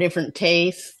 or different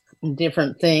tastes and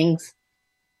different things.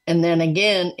 And then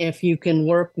again, if you can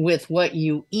work with what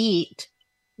you eat,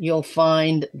 you'll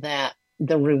find that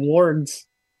the rewards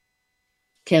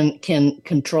can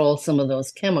control some of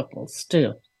those chemicals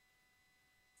too.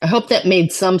 I hope that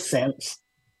made some sense.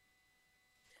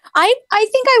 I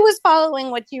think I was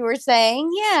following what you were saying.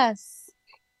 Yes.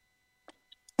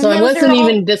 So I wasn't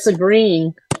even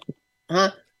disagreeing.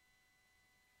 Huh?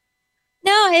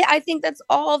 No, I think that's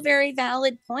all very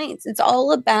valid points. It's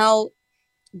all about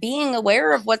being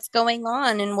aware of what's going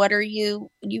on and what are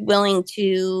you willing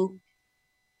to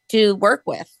work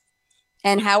with,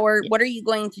 and what are you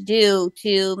going to do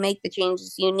to make the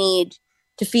changes you need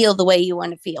to feel the way you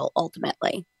want to feel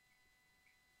ultimately.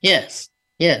 Yes.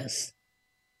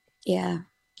 Yeah.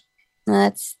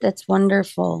 That's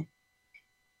wonderful.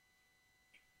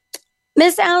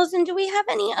 Miss Allison, do we have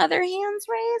any other hands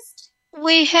raised?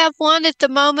 We have one at the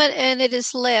moment, and it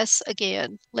is Les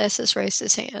again. Les has raised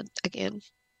his hand again.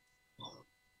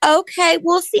 Okay,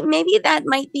 we'll see. Maybe that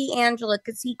might be Angela,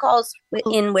 because he calls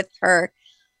in with her.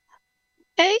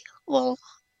 Okay, well,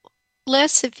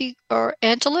 Les, or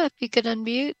Angela, if you could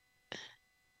unmute.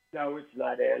 No, it's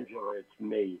not Angela, it's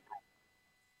me.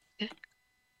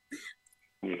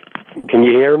 Can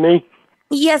you hear me?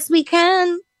 Yes, we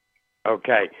can.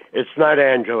 Okay, it's not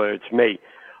Angela, it's me.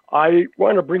 I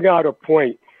want to bring out a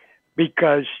point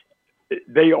because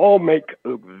they all make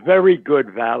very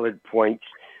good, valid points.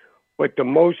 But the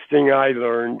most thing I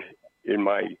learned in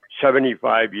my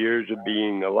 75 years of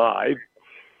being alive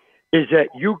is that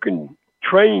you can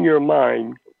train your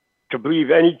mind to believe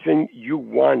anything you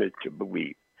want it to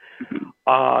believe.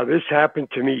 This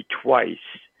happened to me twice.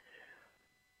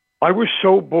 I was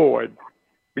so bored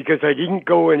because I didn't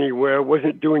go anywhere,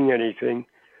 wasn't doing anything.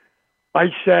 I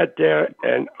sat there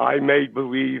and I made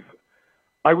believe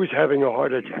I was having a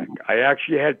heart attack. I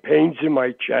actually had pains in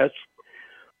my chest.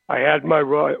 I had my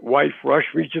wife rush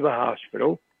me to the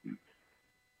hospital,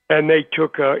 and they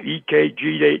took a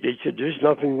EKG. They said, there's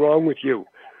nothing wrong with you.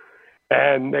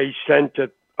 And they sent a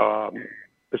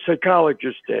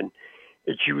psychologist in,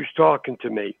 and she was talking to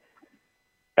me.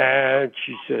 And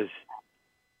she says,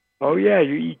 oh, yeah,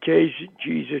 your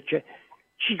EKGs are checked.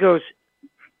 She goes,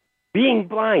 being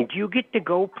blind, do you get to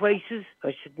go places?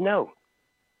 I said, no.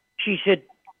 She said,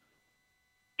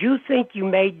 do you think you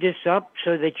made this up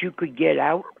so that you could get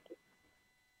out?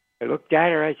 I looked at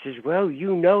her. I says, well,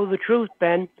 you know the truth,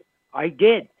 Ben. I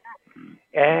did.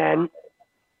 And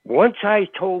once I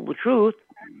told the truth,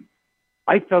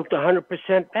 I felt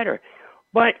 100% better.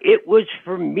 But it was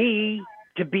for me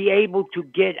to be able to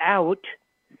get out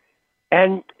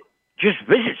and just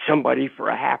visit somebody for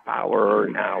a half hour or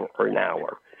an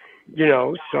hour. You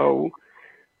know, so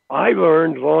I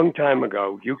learned a long time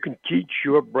ago, you can teach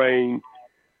your brain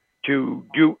to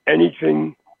do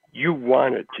anything you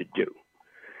want it to do.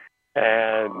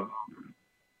 And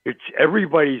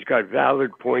everybody's got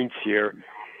valid points here.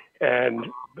 And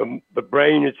the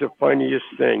brain is the funniest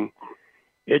thing.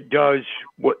 It does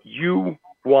what you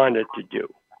want it to do.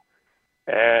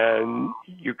 And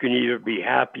you can either be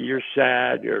happy or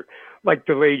sad, or like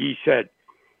the lady said,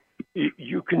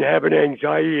 you can have an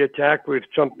anxiety attack with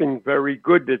something very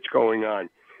good that's going on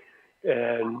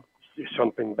and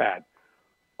something bad.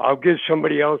 I'll give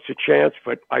somebody else a chance,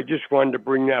 but I just wanted to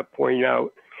bring that point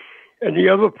out. And the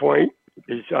other point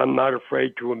is, I'm not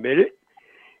afraid to admit it.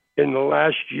 In the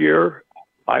last year,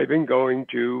 I've been going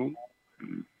to,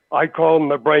 I call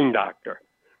him a brain doctor,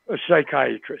 a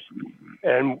psychiatrist.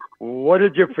 And what a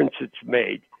difference it's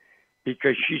made,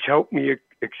 because she's helped me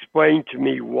explain to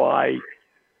me why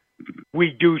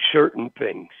we do certain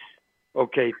things.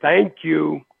 Okay, thank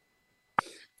you.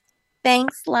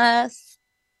 Thanks, Les.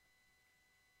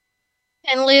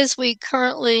 And Liz, we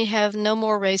currently have no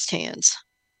more raised hands.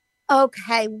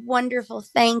 Okay, wonderful.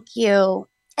 Thank you.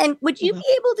 And would you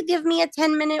be able to give me a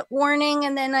 10-minute warning,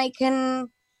 and then I can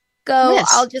go? Yes.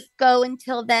 I'll just go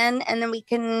until then, and then we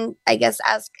can, I guess,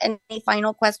 ask any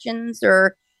final questions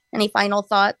or any final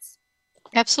thoughts.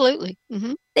 Absolutely.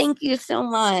 Mm-hmm. Thank you so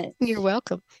much. You're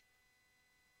welcome.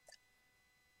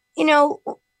 You know,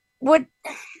 what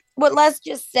Les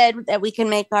just said, that we can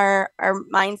make our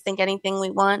minds think anything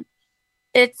we want.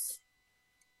 It's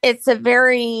a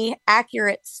very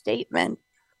accurate statement.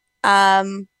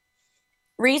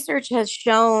 Research has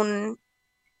shown,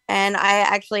 And I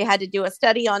actually had to do a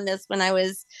study on this when I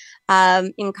was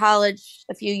in college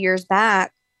a few years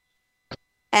back.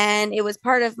 And it was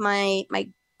part of my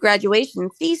graduation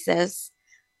thesis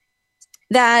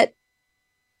that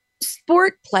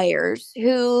sport players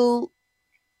who,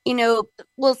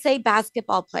 we'll say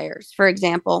basketball players, for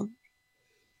example,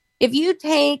 if you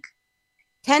take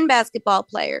 10 basketball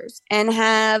players and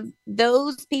have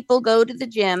those people go to the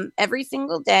gym every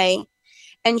single day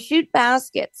and shoot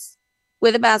baskets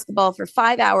with a basketball for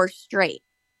 5 hours straight,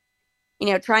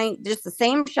 trying just the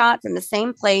same shot from the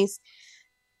same place,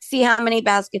 see how many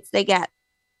baskets they get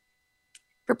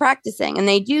for practicing. And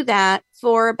they do that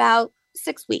for about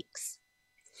 6 weeks.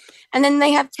 And then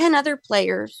they have 10 other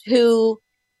players who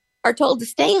are told to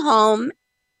stay home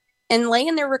and lay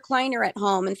in their recliner at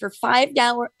home. And for 5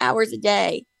 hours a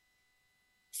day,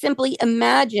 simply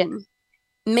imagine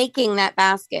making that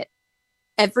basket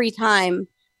every time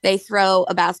they throw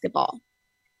a basketball.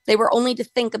 They were only to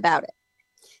think about it.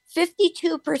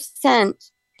 52%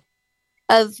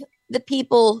 of the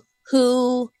people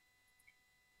who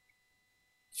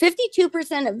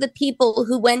 52% of the people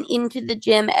who went into the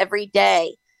gym every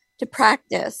day to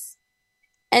practice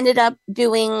ended up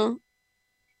doing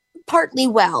partly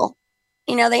well.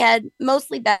 They had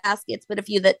mostly baskets, but a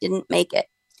few that didn't make it.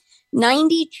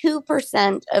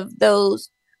 92% of those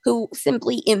who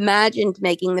simply imagined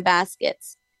making the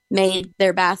baskets made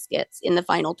their baskets in the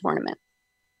final tournament.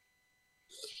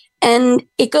 And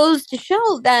it goes to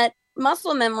show that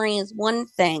muscle memory is one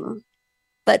thing,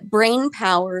 but brain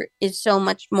power is so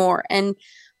much more. And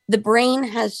the brain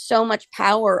has so much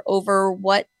power over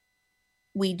what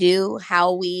we do,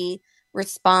 how we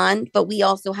respond, but we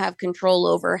also have control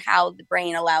over how the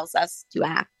brain allows us to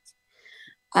act.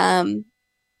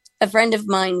 A friend of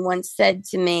mine once said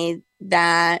to me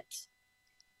that,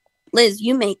 Liz,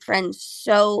 you make friends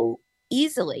so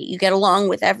easily. You get along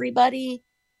with everybody,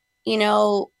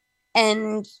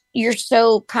 and you're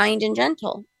so kind and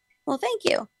gentle. Well, thank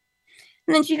you.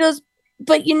 And then she goes,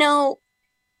 but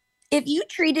if you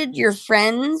treated your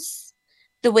friends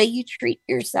the way you treat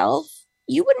yourself,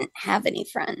 you wouldn't have any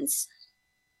friends.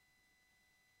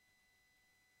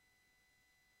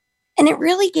 And it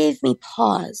really gave me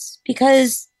pause,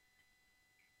 because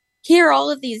here, all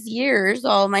of these years,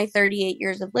 all my 38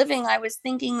 years of living, I was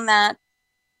thinking that,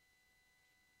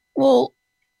 well,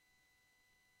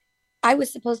 I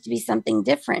was supposed to be something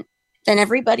different than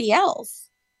everybody else.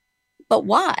 But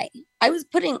why? I was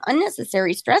putting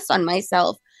unnecessary stress on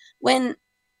myself when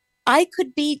I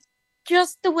could be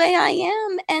just the way I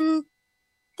am, and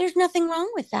there's nothing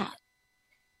wrong with that.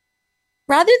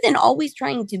 Rather than always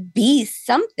trying to be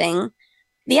something,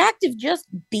 the act of just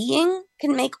being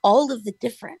can make all of the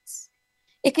difference.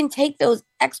 It can take those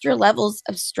extra levels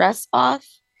of stress off.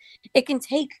 It can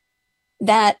take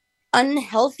that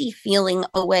unhealthy feeling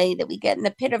away that we get in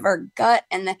the pit of our gut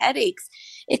and the headaches.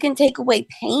 It can take away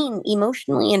pain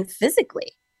emotionally and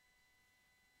physically.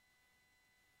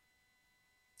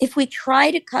 If we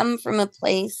try to come from a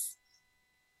place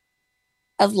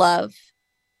of love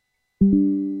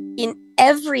in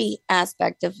every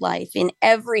aspect of life, in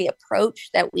every approach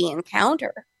that we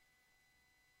encounter,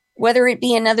 whether it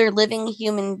be another living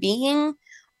human being,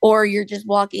 or you're just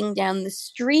walking down the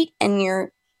street and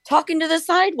you're talking to the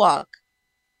sidewalk,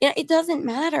 it doesn't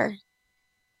matter.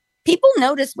 People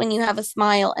notice when you have a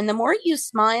smile, and the more you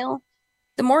smile,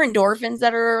 the more endorphins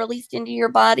that are released into your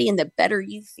body and the better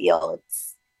you feel.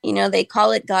 It's, they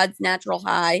call it God's natural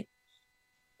high.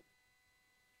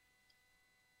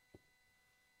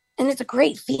 And it's a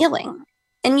great feeling.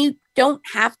 And you don't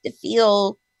have to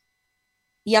feel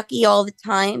yucky all the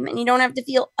time, and you don't have to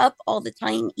feel up all the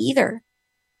time either.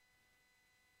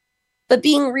 But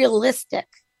being realistic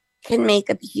can make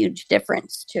a huge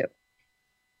difference too.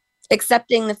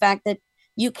 Accepting the fact that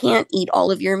you can't eat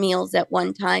all of your meals at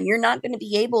one time. You're not going to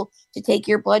be able to take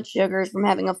your blood sugars from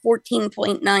having a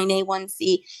 14.9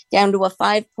 A1C down to a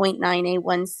 5.9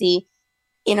 A1C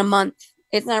in a month.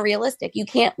 It's not realistic. You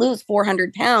can't lose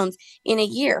 400 pounds in a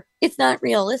year. It's not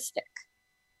realistic.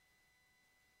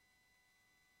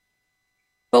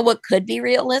 But what could be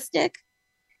realistic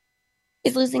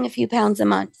is losing a few pounds a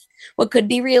month. What could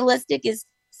be realistic is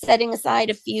setting aside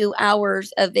a few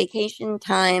hours of vacation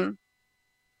time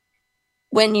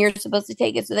when you're supposed to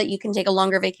take it so that you can take a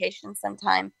longer vacation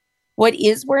sometime. What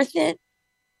is worth it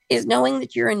is knowing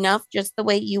that you're enough just the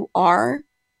way you are,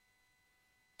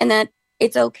 and that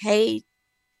it's okay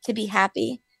to be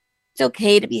happy. It's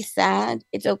okay to be sad.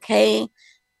 It's okay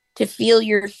to feel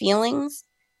your feelings.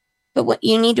 But what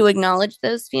you need to acknowledge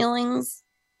those feelings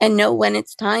and know when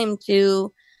it's time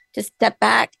to step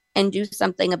back and do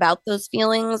something about those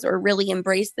feelings, or really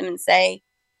embrace them and say,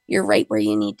 you're right where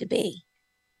you need to be.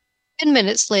 10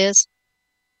 minutes, Liz.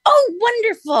 Oh,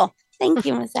 wonderful. Thank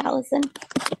you, Miss Allison.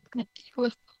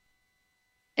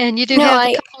 And you do have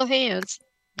a couple of hands.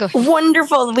 Go ahead.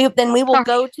 Wonderful. Then we will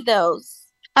go to those.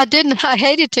 I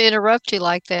hated to interrupt you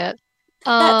like that.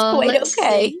 That's quite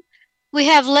okay. See. We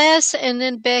have Les and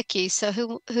then Becky. So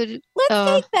who let's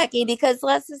take Becky because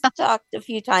Les has talked a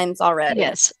few times already.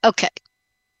 Yes. Okay.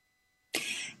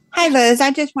 Hi, Liz.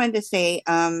 I just wanted to say,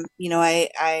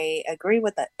 I agree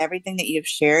with everything that you've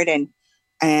shared, and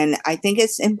I think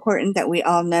it's important that we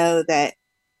all know that,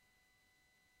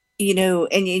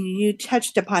 and you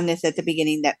touched upon this at the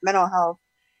beginning, that mental health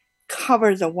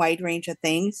covers a wide range of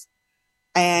things.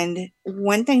 And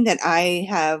one thing that I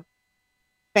have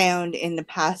found in the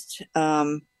past,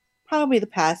 probably the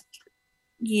past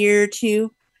year or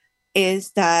two,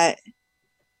 is that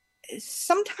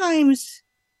sometimes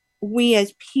we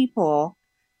as people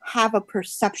have a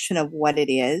perception of what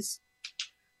it is.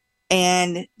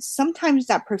 And sometimes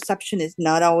that perception is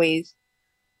not always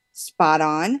spot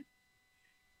on.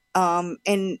 And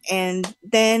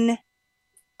then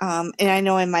I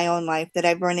know in my own life that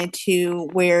I've run into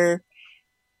where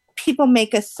people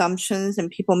make assumptions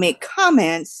and people make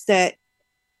comments that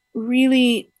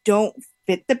really don't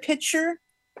fit the picture.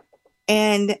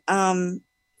 And I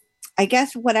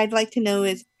guess what I'd like to know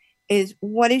is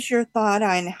what is your thought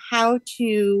on how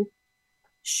to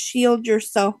shield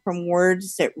yourself from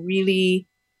words that really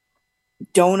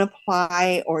don't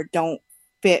apply or don't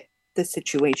fit the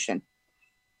situation?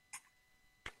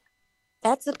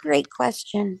 That's a great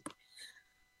question.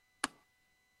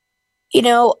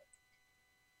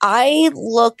 I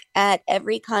look at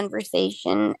every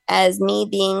conversation as me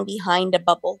being behind a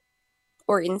bubble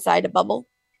or inside a bubble.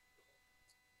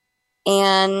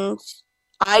 And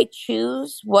I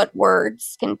choose what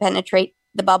words can penetrate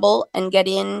the bubble and get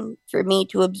in for me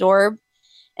to absorb.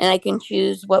 And I can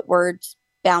choose what words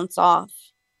bounce off.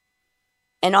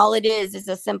 And all it is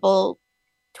a simple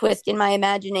twist in my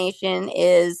imagination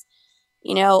is,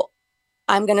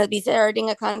 I'm going to be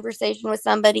starting a conversation with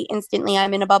somebody. Instantly,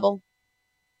 I'm in a bubble.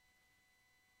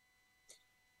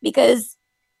 Because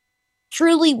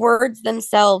truly words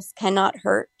themselves cannot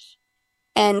hurt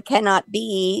and cannot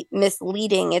be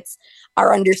misleading. It's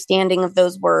our understanding of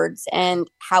those words and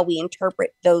how we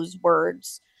interpret those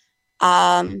words.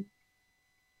 And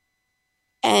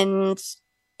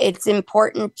it's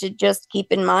important to just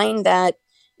keep in mind that,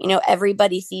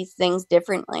 everybody sees things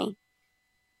differently.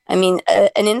 I mean,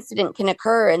 an incident can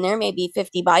occur and there may be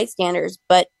 50 bystanders,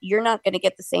 but you're not going to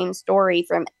get the same story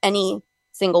from any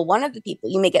single one of the people.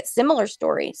 You may get similar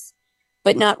stories,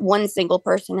 but not one single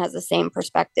person has the same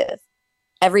perspective.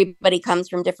 Everybody comes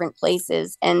from different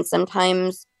places. And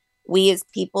sometimes we as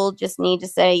people just need to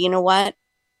say, you know what?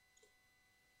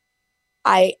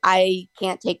 I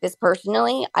can't take this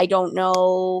personally. I don't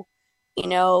know,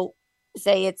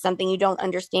 say it's something you don't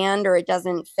understand or it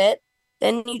doesn't fit.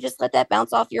 Then you just let that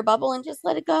bounce off your bubble and just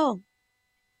let it go.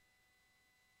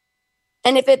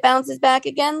 And if it bounces back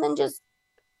again, then just,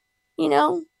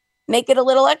 make it a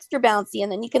little extra bouncy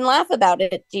and then you can laugh about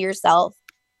it to yourself.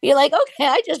 Be like, okay,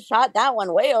 I just shot that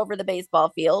one way over the baseball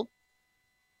field.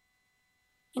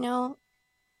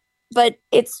 But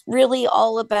it's really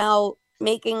all about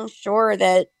making sure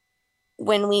that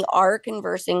when we are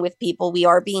conversing with people, we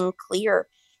are being clear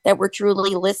that we're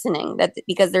truly listening,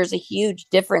 because there's a huge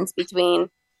difference between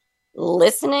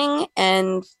listening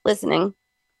and listening.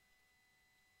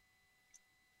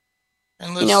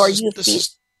 And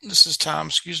this is Tom,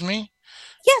 excuse me.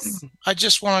 Yes. I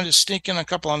just wanted to sneak in a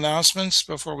couple announcements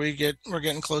before we're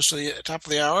getting close to the top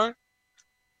of the hour.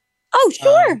 Oh,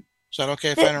 sure. Is that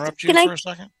okay if I interrupt you for a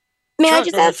second? May I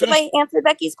just ask if I answered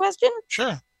Becky's question?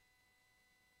 Sure.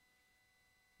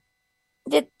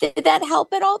 Did that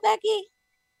help at all, Becky?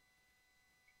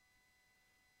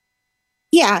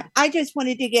 Yeah, I just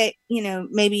wanted to get,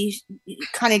 maybe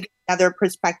kind of another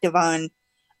perspective on,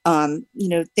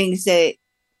 things that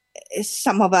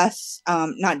some of us,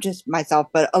 not just myself,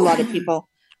 but a lot of people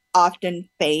often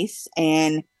face.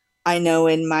 And I know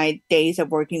in my days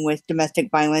of working with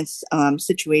domestic violence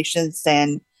situations,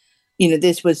 and,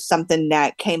 this was something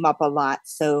that came up a lot.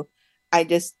 So I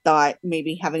just thought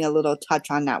maybe having a little touch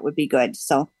on that would be good.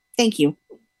 So thank you.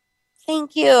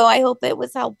 Thank you. I hope it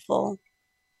was helpful.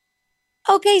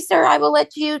 Okay, sir, I will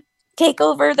let you take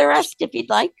over the rest if you'd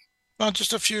like. Well,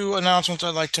 just a few announcements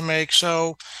I'd like to make.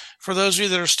 So for those of you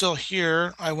that are still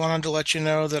here, I wanted to let you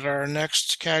know that our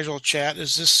next casual chat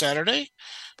is this Saturday,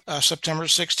 September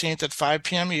 16th at 5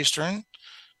 p.m. Eastern.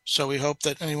 So we hope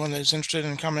that anyone that is interested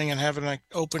in coming and having an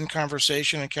open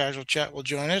conversation and casual chat will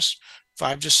join us,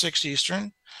 5 to 6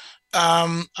 Eastern.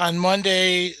 On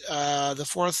Monday, the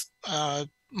fourth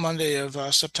Monday of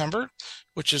September,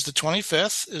 which is the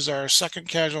 25th, is our second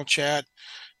casual chat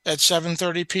at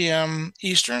 7:30 p.m.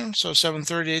 Eastern. So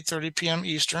 7:30, 8:30 p.m.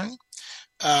 Eastern.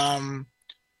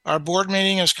 Our board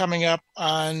meeting is coming up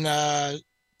on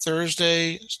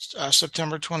Thursday,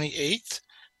 September 28th.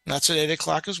 And that's at 8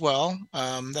 o'clock as well.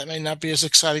 That may not be as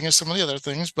exciting as some of the other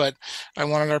things, but I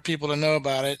wanted our people to know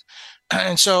about it.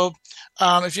 And so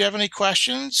if you have any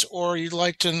questions or you'd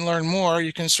like to learn more,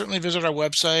 you can certainly visit our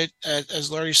website,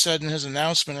 as Larry said in his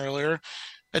announcement earlier,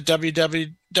 at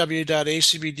www.acbda.org.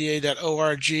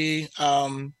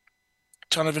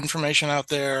 Ton of information out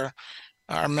there.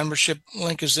 Our membership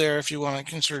link is there if you want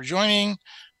to consider joining.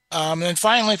 And then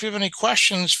finally, if you have any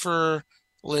questions for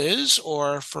Liz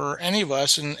or for any of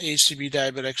us in ACB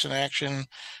Diabetics in Action,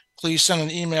 please send an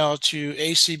email to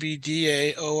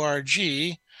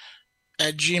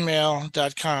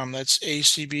acbdaorg@gmail.com. That's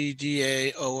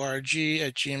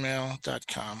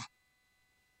acbdaorg@gmail.com.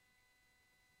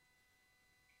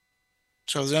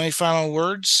 So if there's any final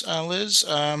words, Liz,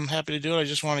 I'm happy to do it. I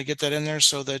just want to get that in there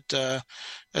so that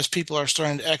as people are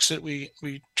starting to exit, we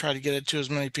try to get it to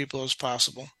as many people as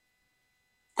possible.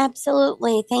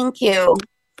 Absolutely. Thank you.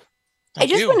 I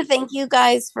just want to thank you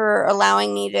guys for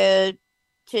allowing me to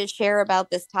share about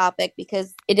this topic,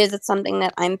 because it's something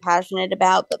that I'm passionate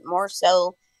about, but more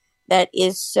so that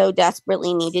is so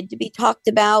desperately needed to be talked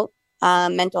about.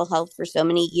 Mental health for so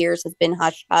many years has been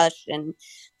hush hush, and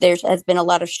there has been a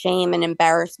lot of shame and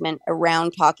embarrassment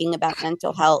around talking about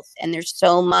mental health. And there's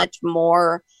so much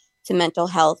more to mental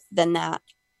health than that.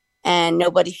 And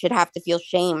nobody should have to feel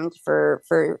shamed for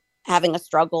having a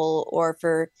struggle or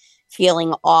for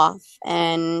feeling off.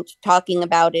 And talking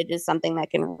about it is something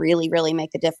that can really, really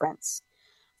make a difference.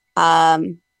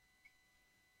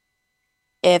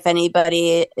 If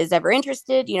anybody is ever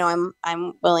interested,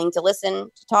 I'm willing to listen,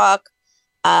 to talk.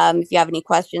 If you have any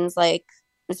questions, like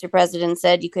Mr. President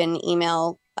said, you can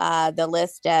email the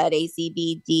list at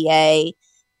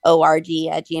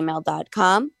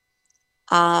acbdaorg@gmail.com.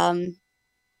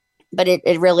 But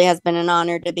it really has been an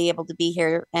honor to be able to be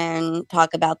here and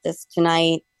talk about this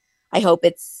tonight. I hope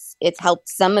it's helped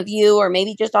some of you, or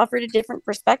maybe just offered a different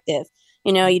perspective.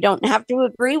 You don't have to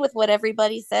agree with what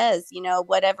everybody says.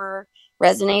 Whatever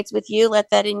resonates with you, let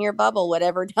that in your bubble.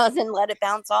 Whatever doesn't, let it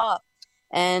bounce off,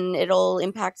 and it'll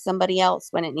impact somebody else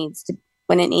when it needs to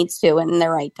in the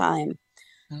right time.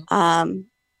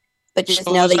 But just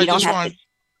know that you don't have to.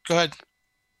 Go ahead.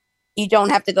 You don't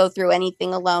have to go through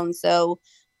anything alone. So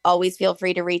always feel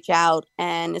free to reach out,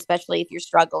 and especially if you're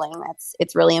struggling,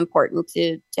 it's really important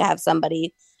to have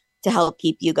somebody to help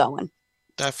keep you going.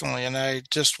 Definitely. And I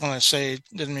just want to say,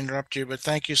 didn't mean to interrupt you, but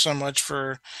thank you so much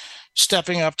for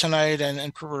stepping up tonight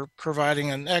and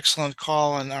providing an excellent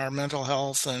call on our mental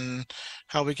health and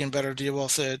how we can better deal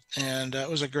with it. And it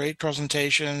was a great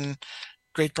presentation,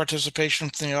 great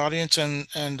participation from the audience.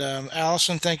 And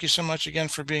Allison, thank you so much again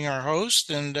for being our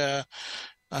host. And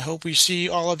I hope we see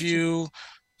all of you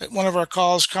at one of our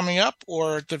calls coming up,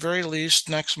 or at the very least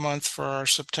next month for our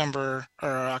September or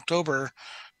October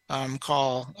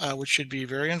call, which should be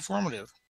very informative.